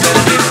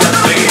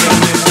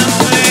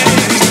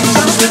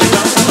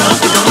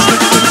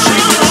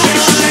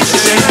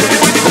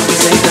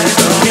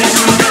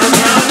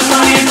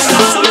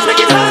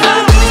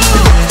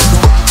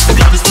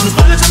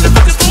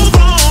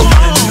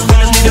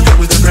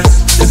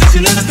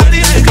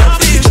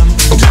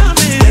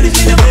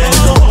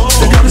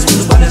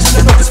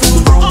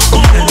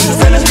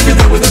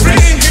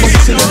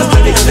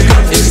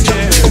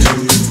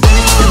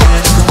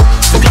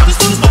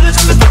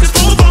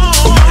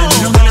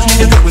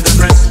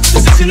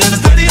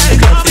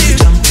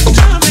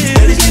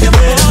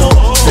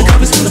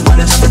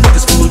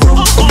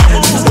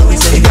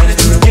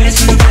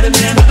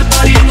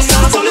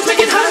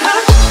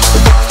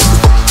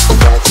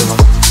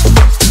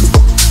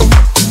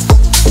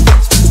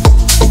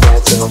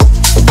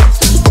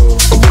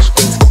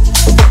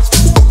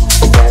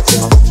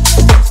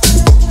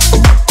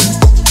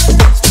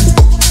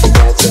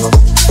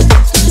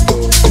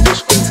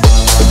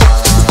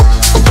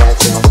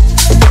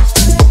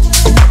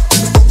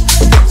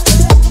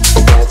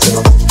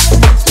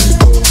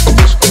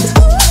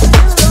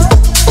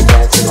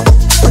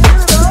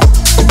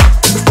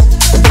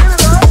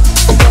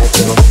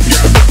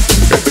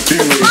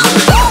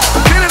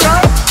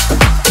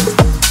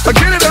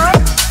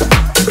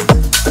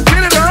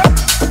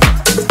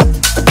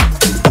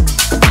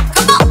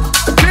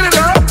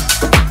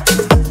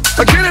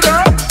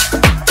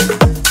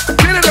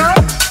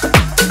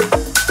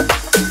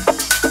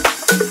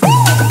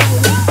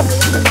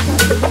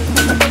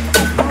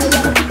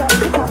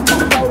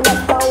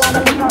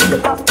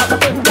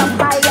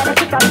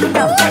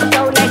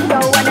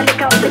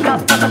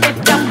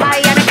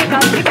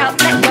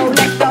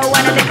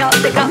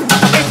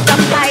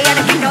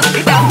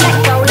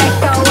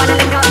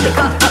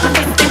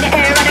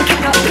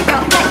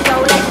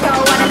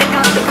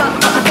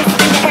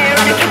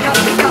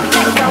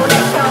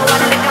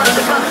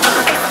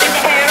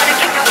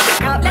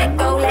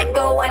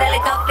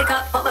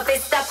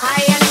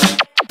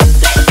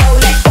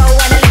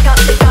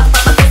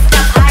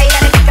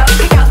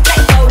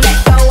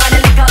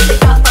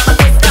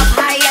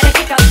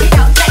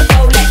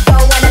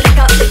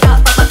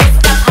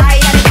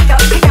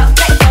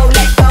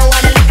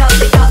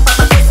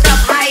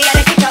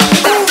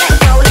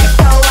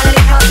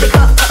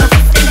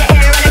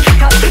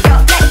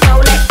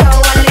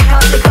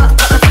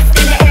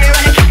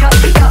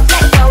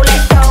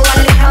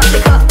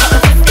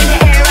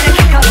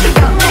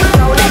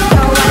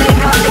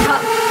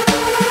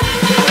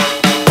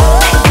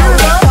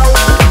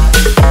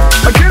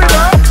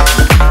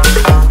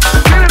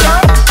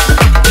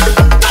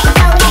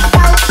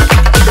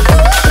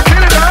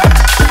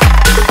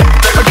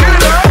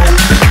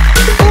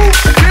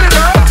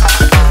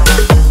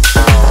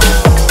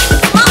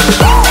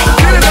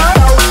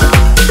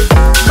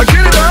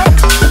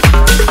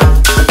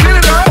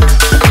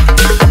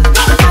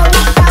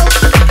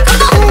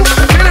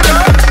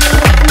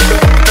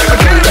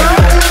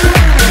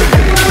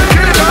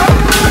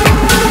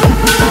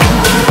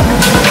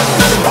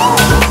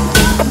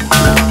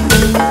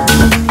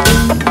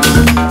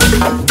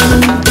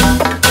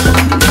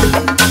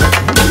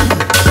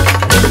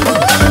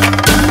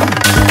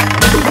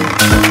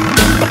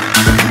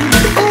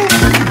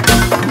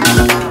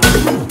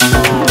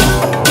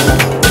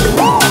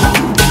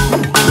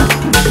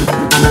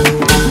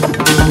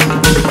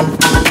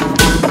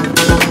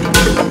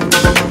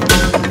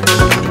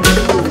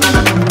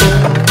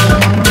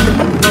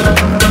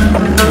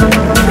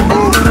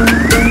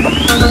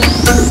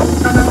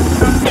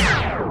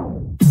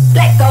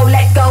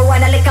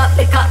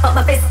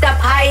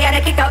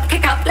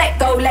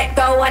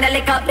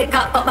 lick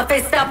up, put my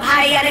fist up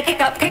high and I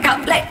kick up,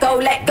 let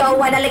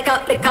go, and I lick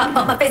up, put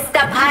my fist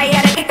up high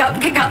and I kick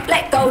up,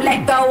 let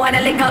go, and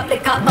I lick up, put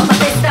my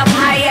fist up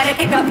high and I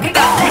kick up, let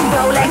go,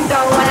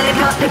 and I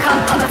lick up,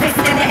 put my fist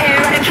in the air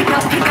and I kick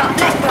up,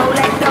 let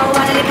go,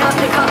 and I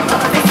lick up, put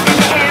my fist in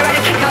the air and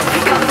I kick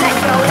up, let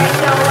go, and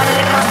I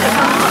lick up,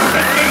 put my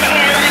fist in the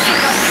air and I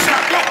kick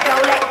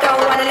up, let go,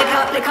 and I lick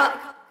up, let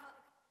go.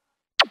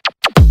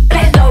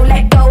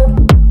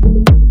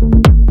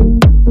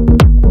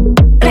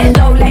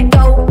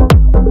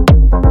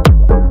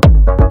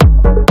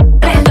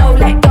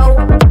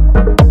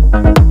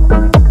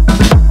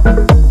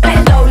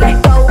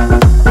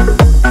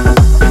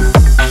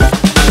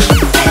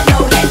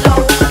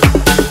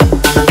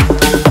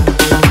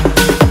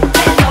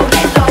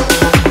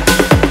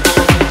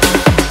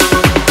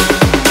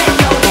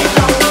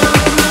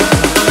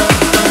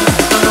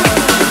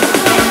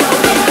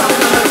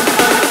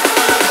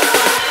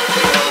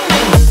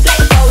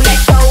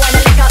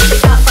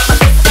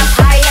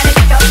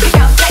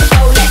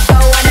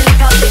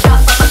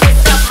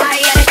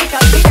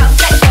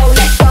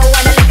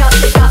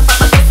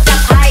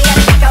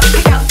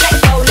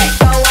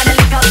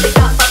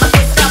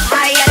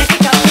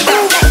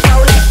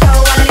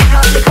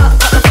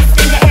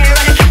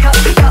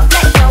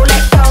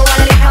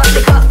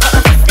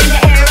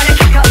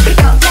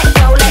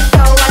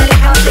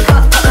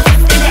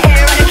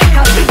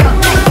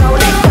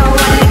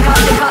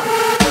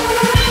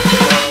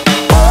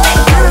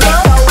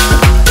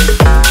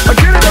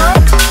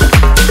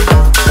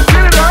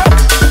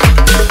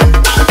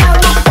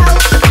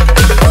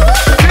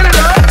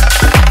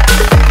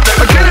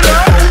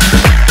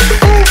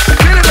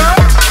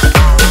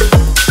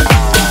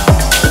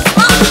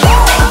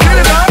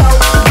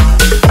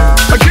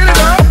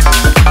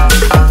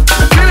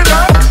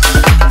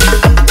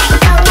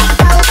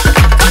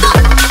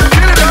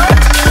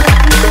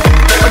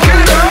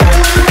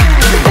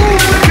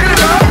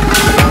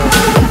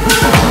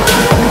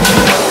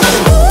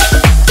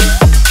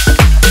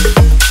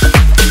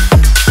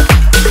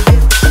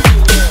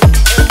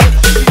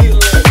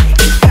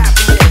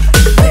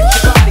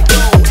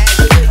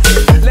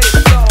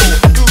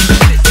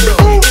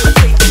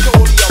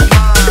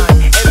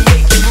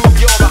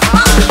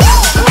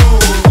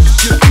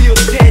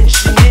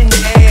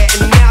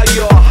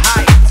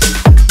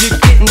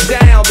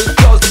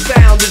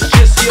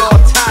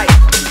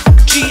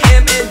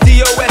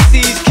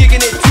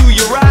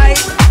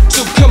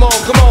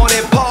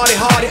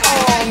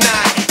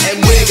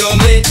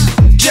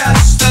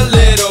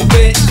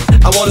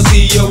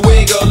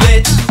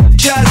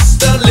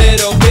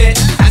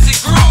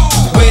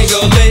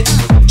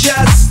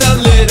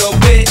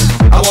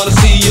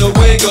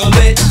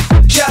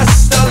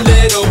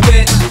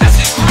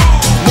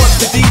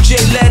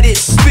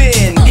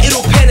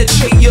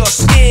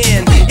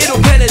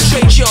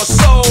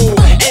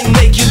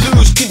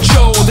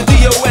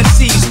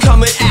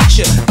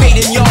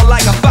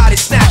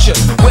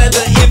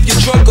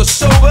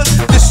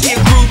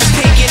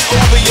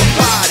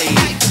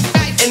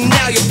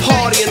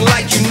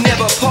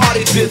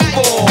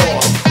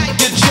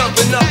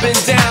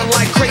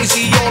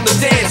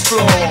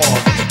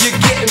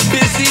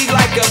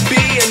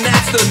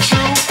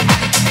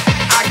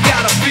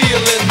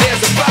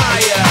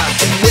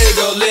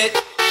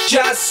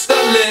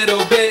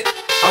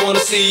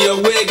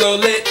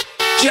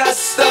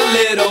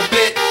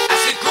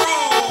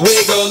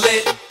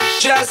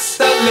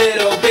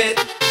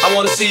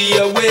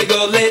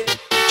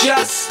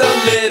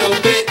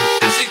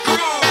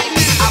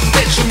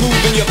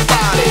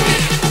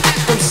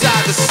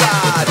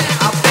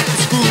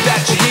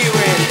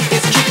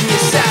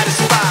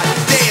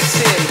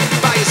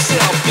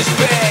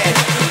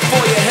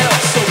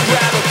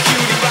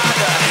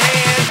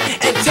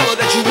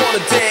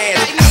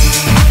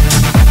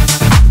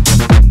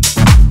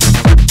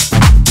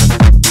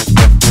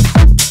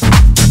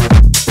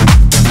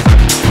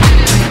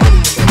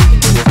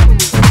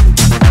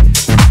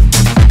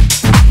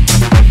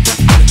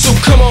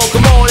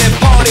 Come on and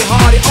party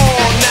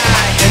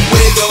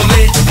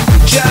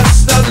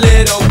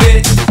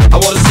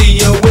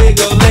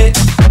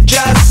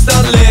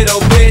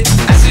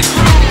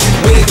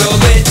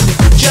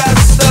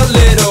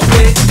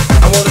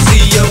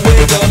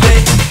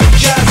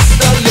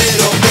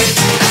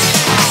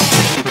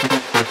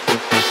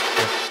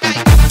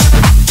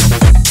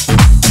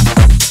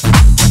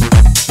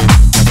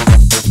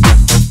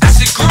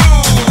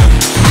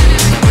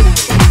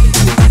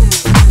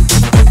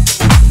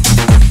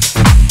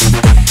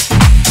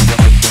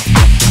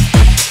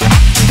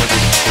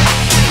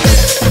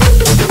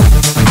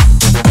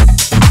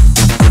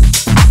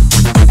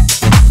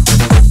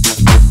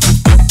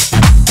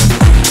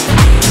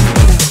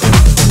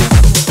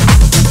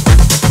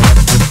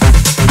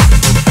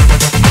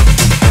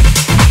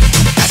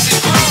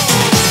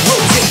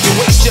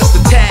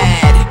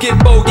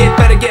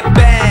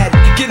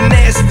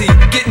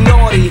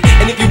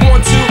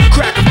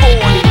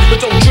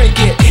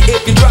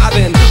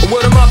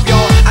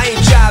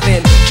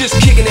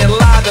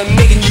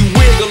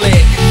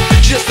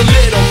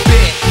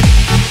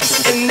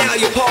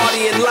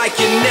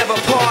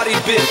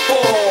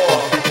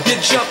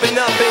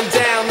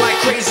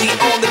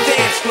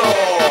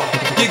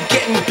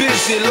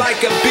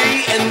like a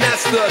bee, and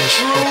that's the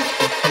truth.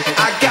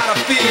 I got a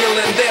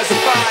feeling there's a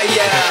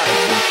fire.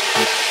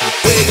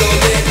 Wiggle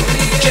it,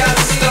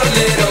 just a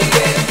little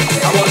bit.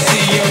 I wanna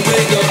see you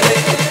wiggle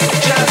it,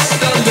 just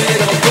a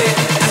little bit.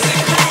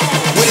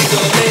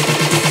 Wiggle it,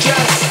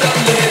 just a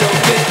little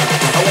bit.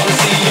 I wanna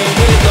see you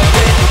wiggle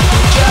it,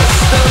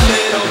 just a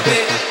little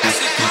bit.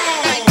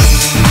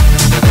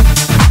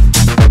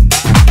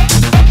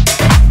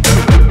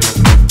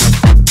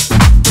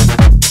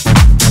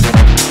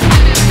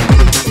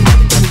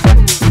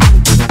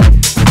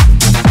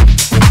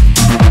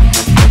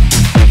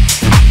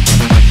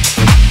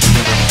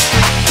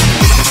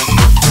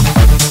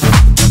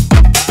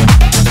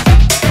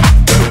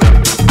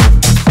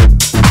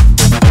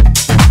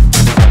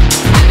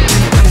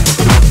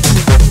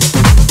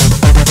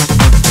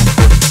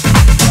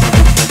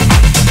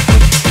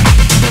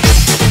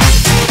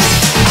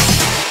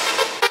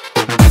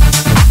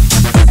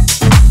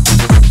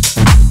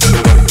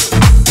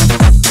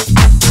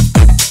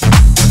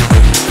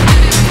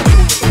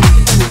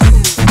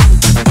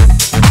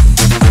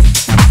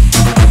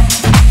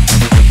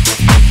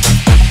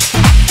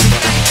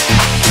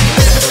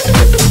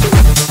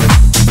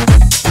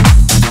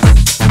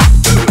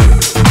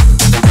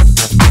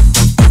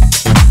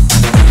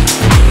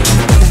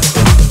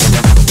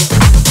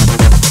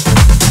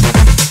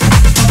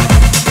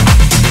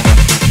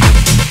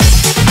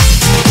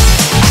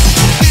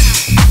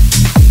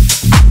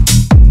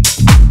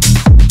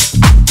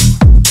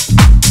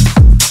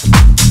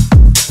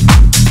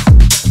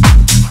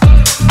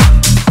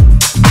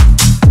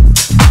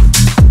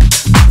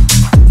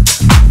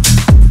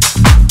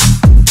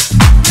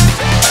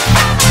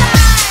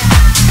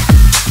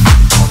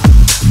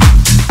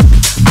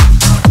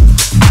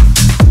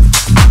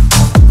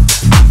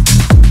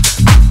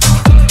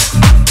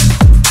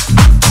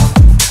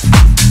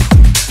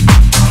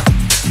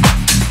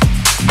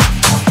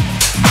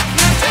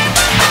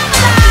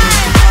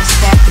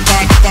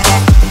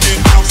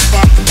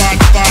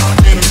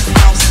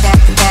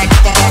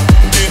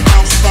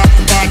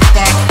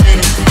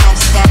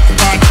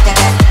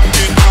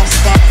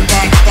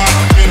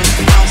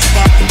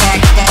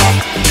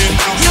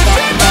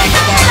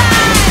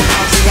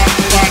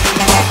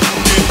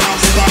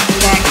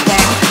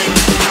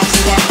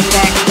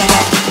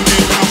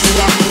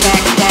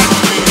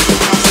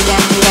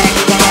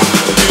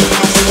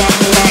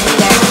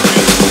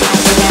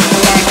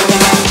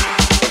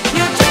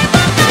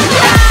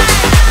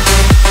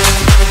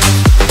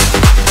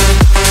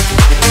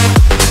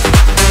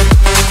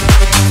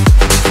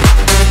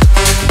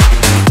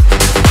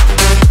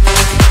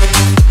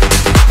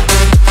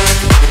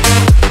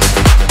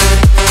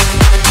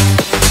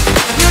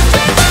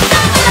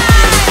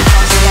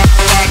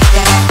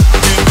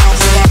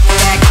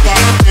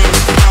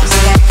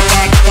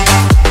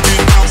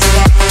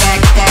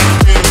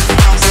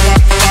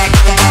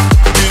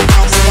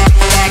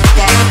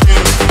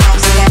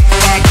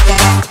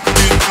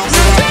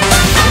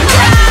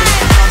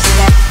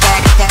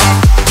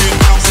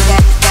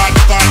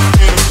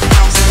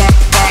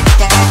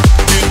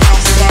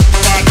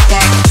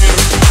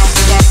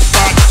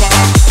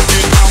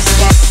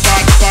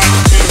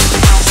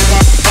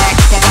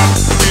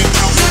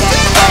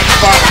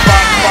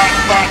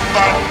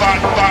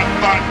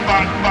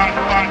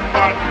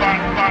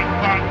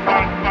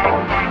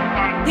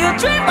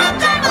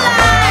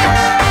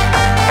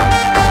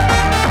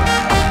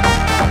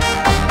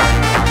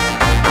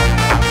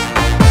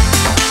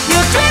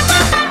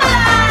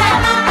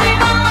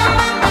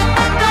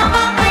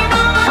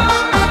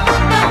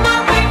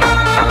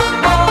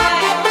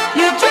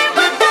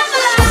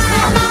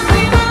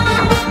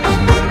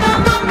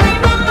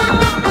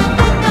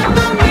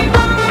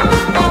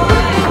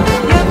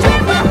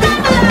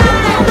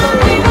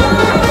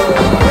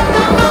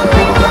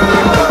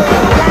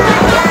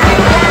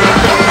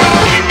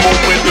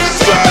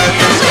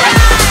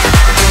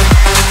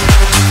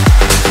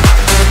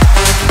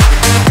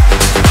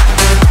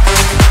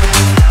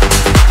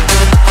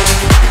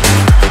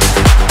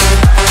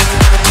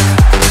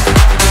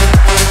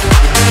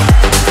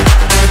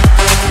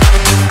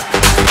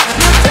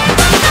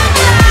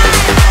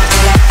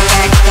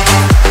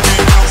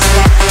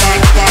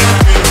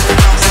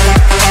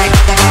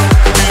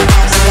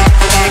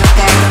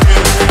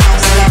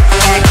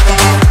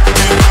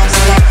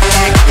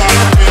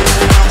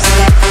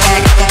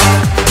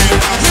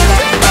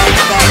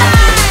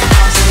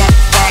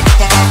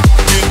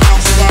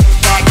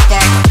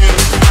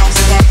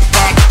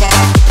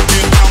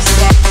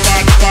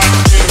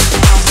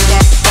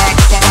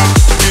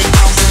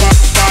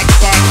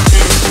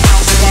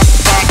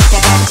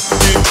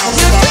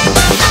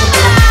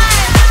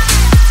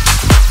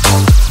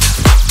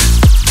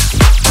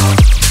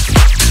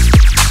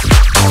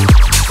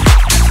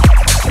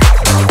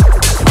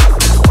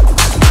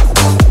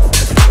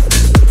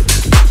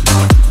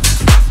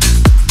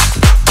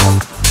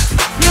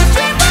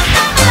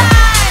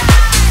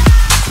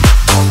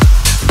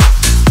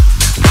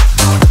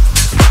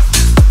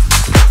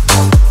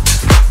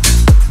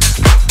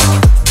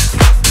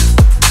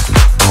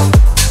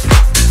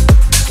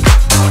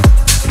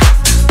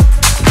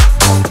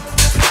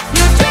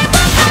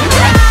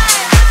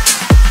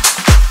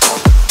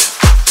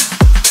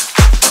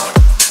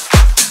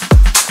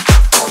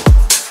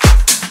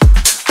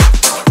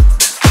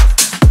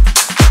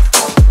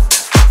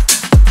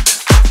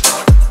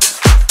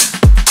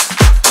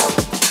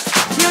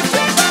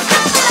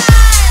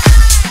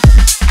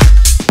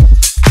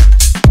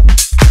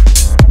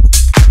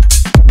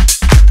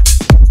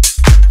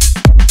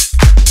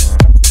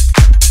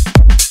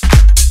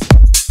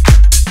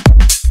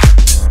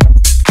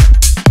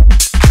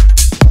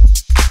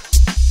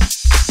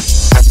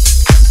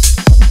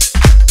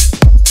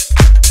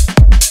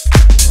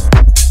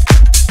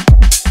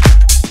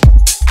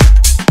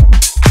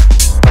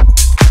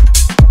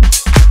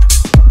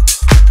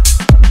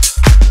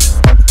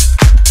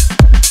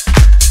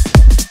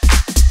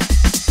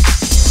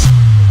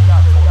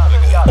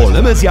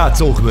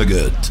 lemezjátszók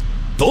mögött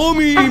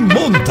Tomy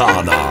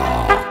Montana.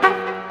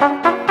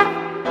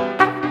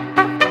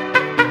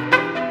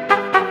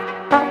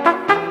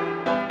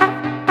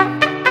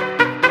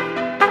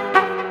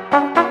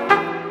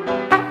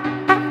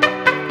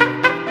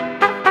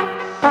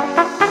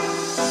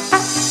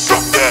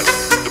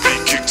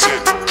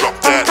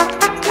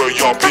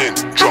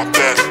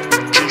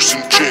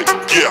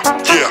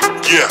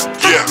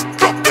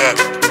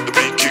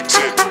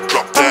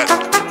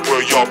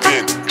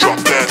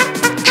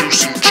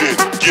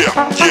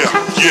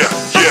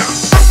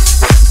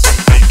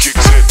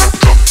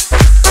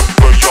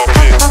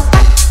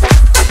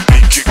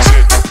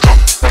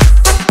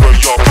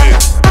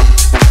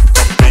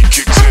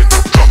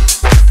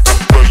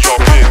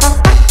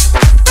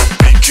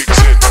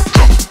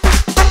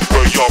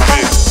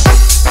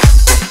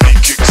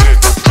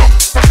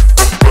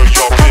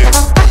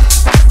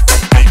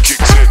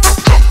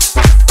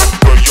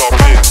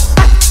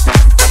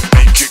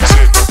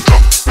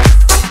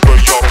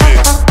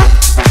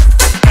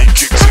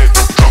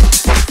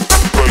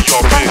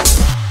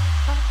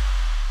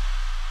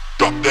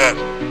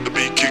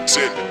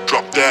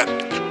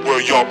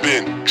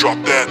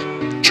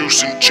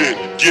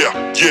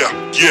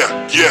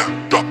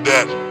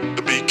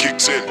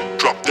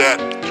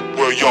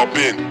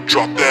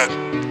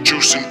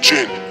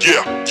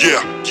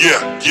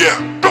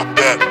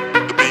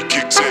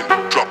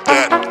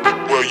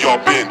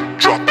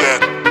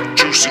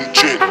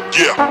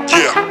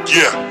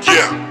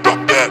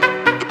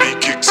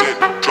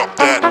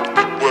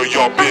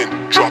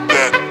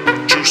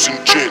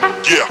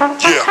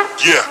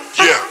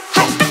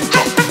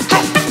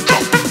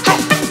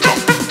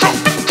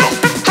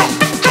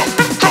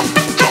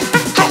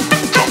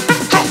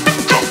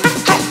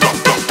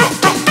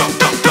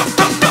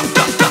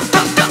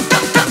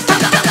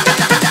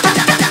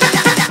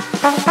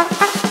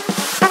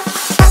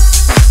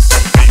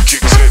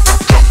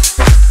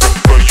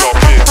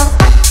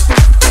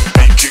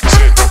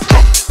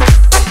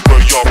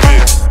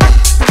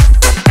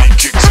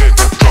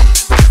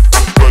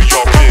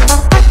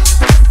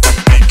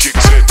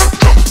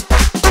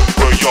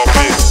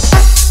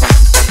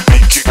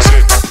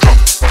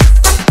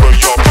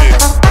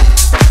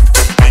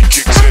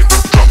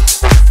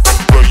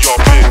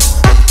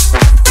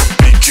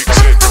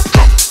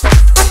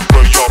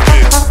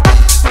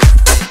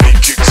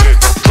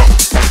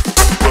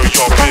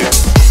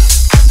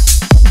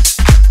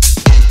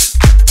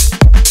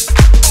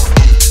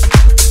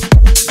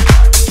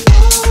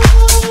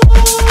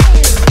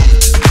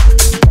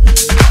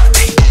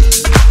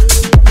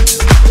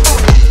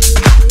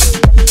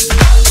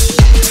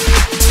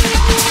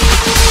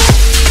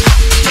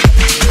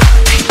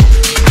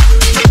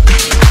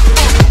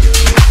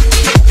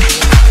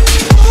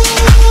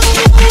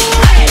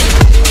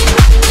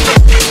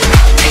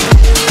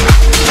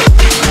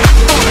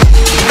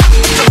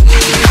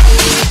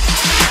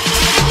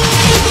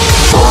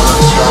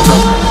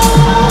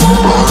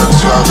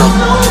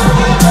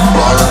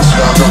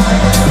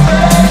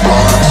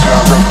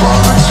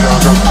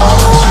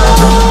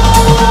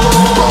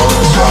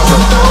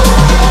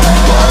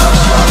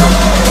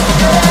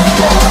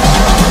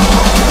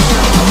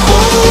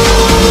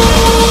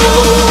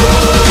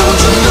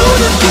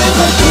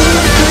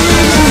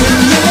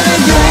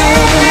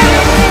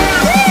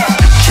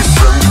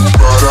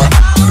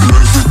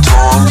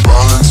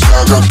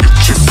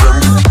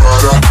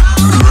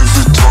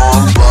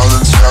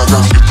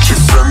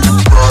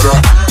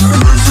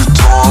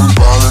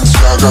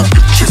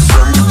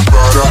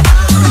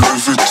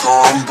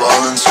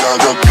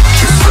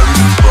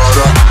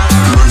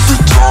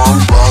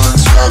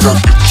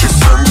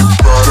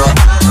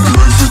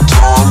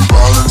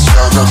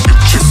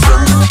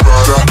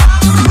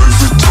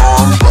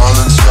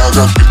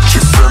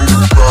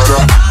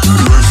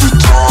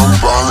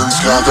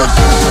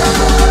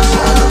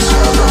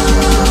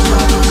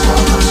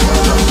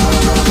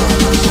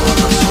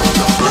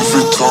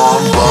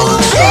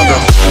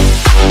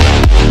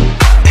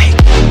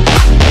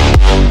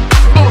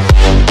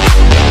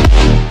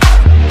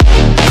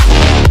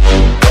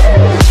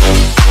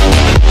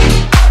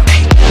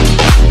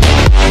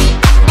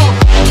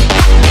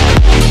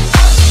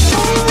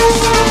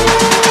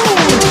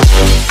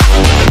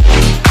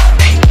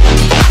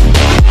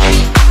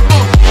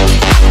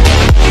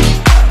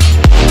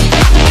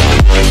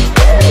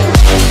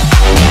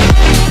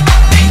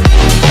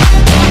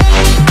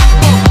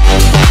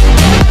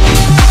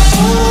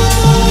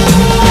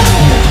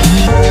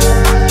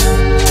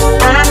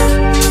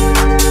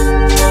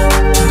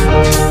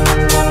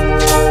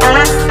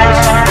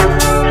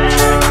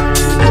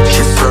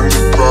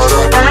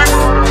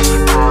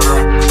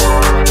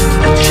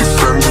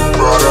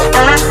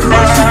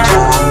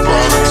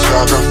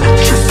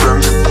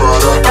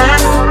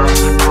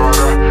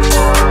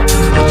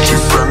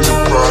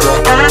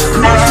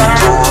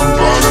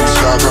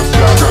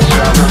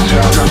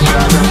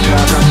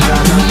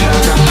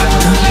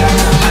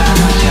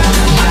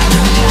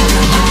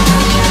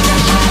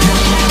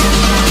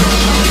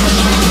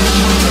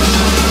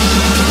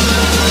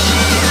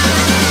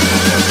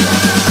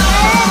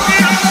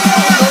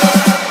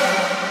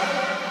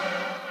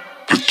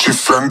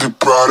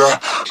 Prada,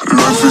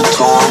 Louis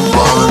Vuitton,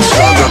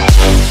 Balenciaga.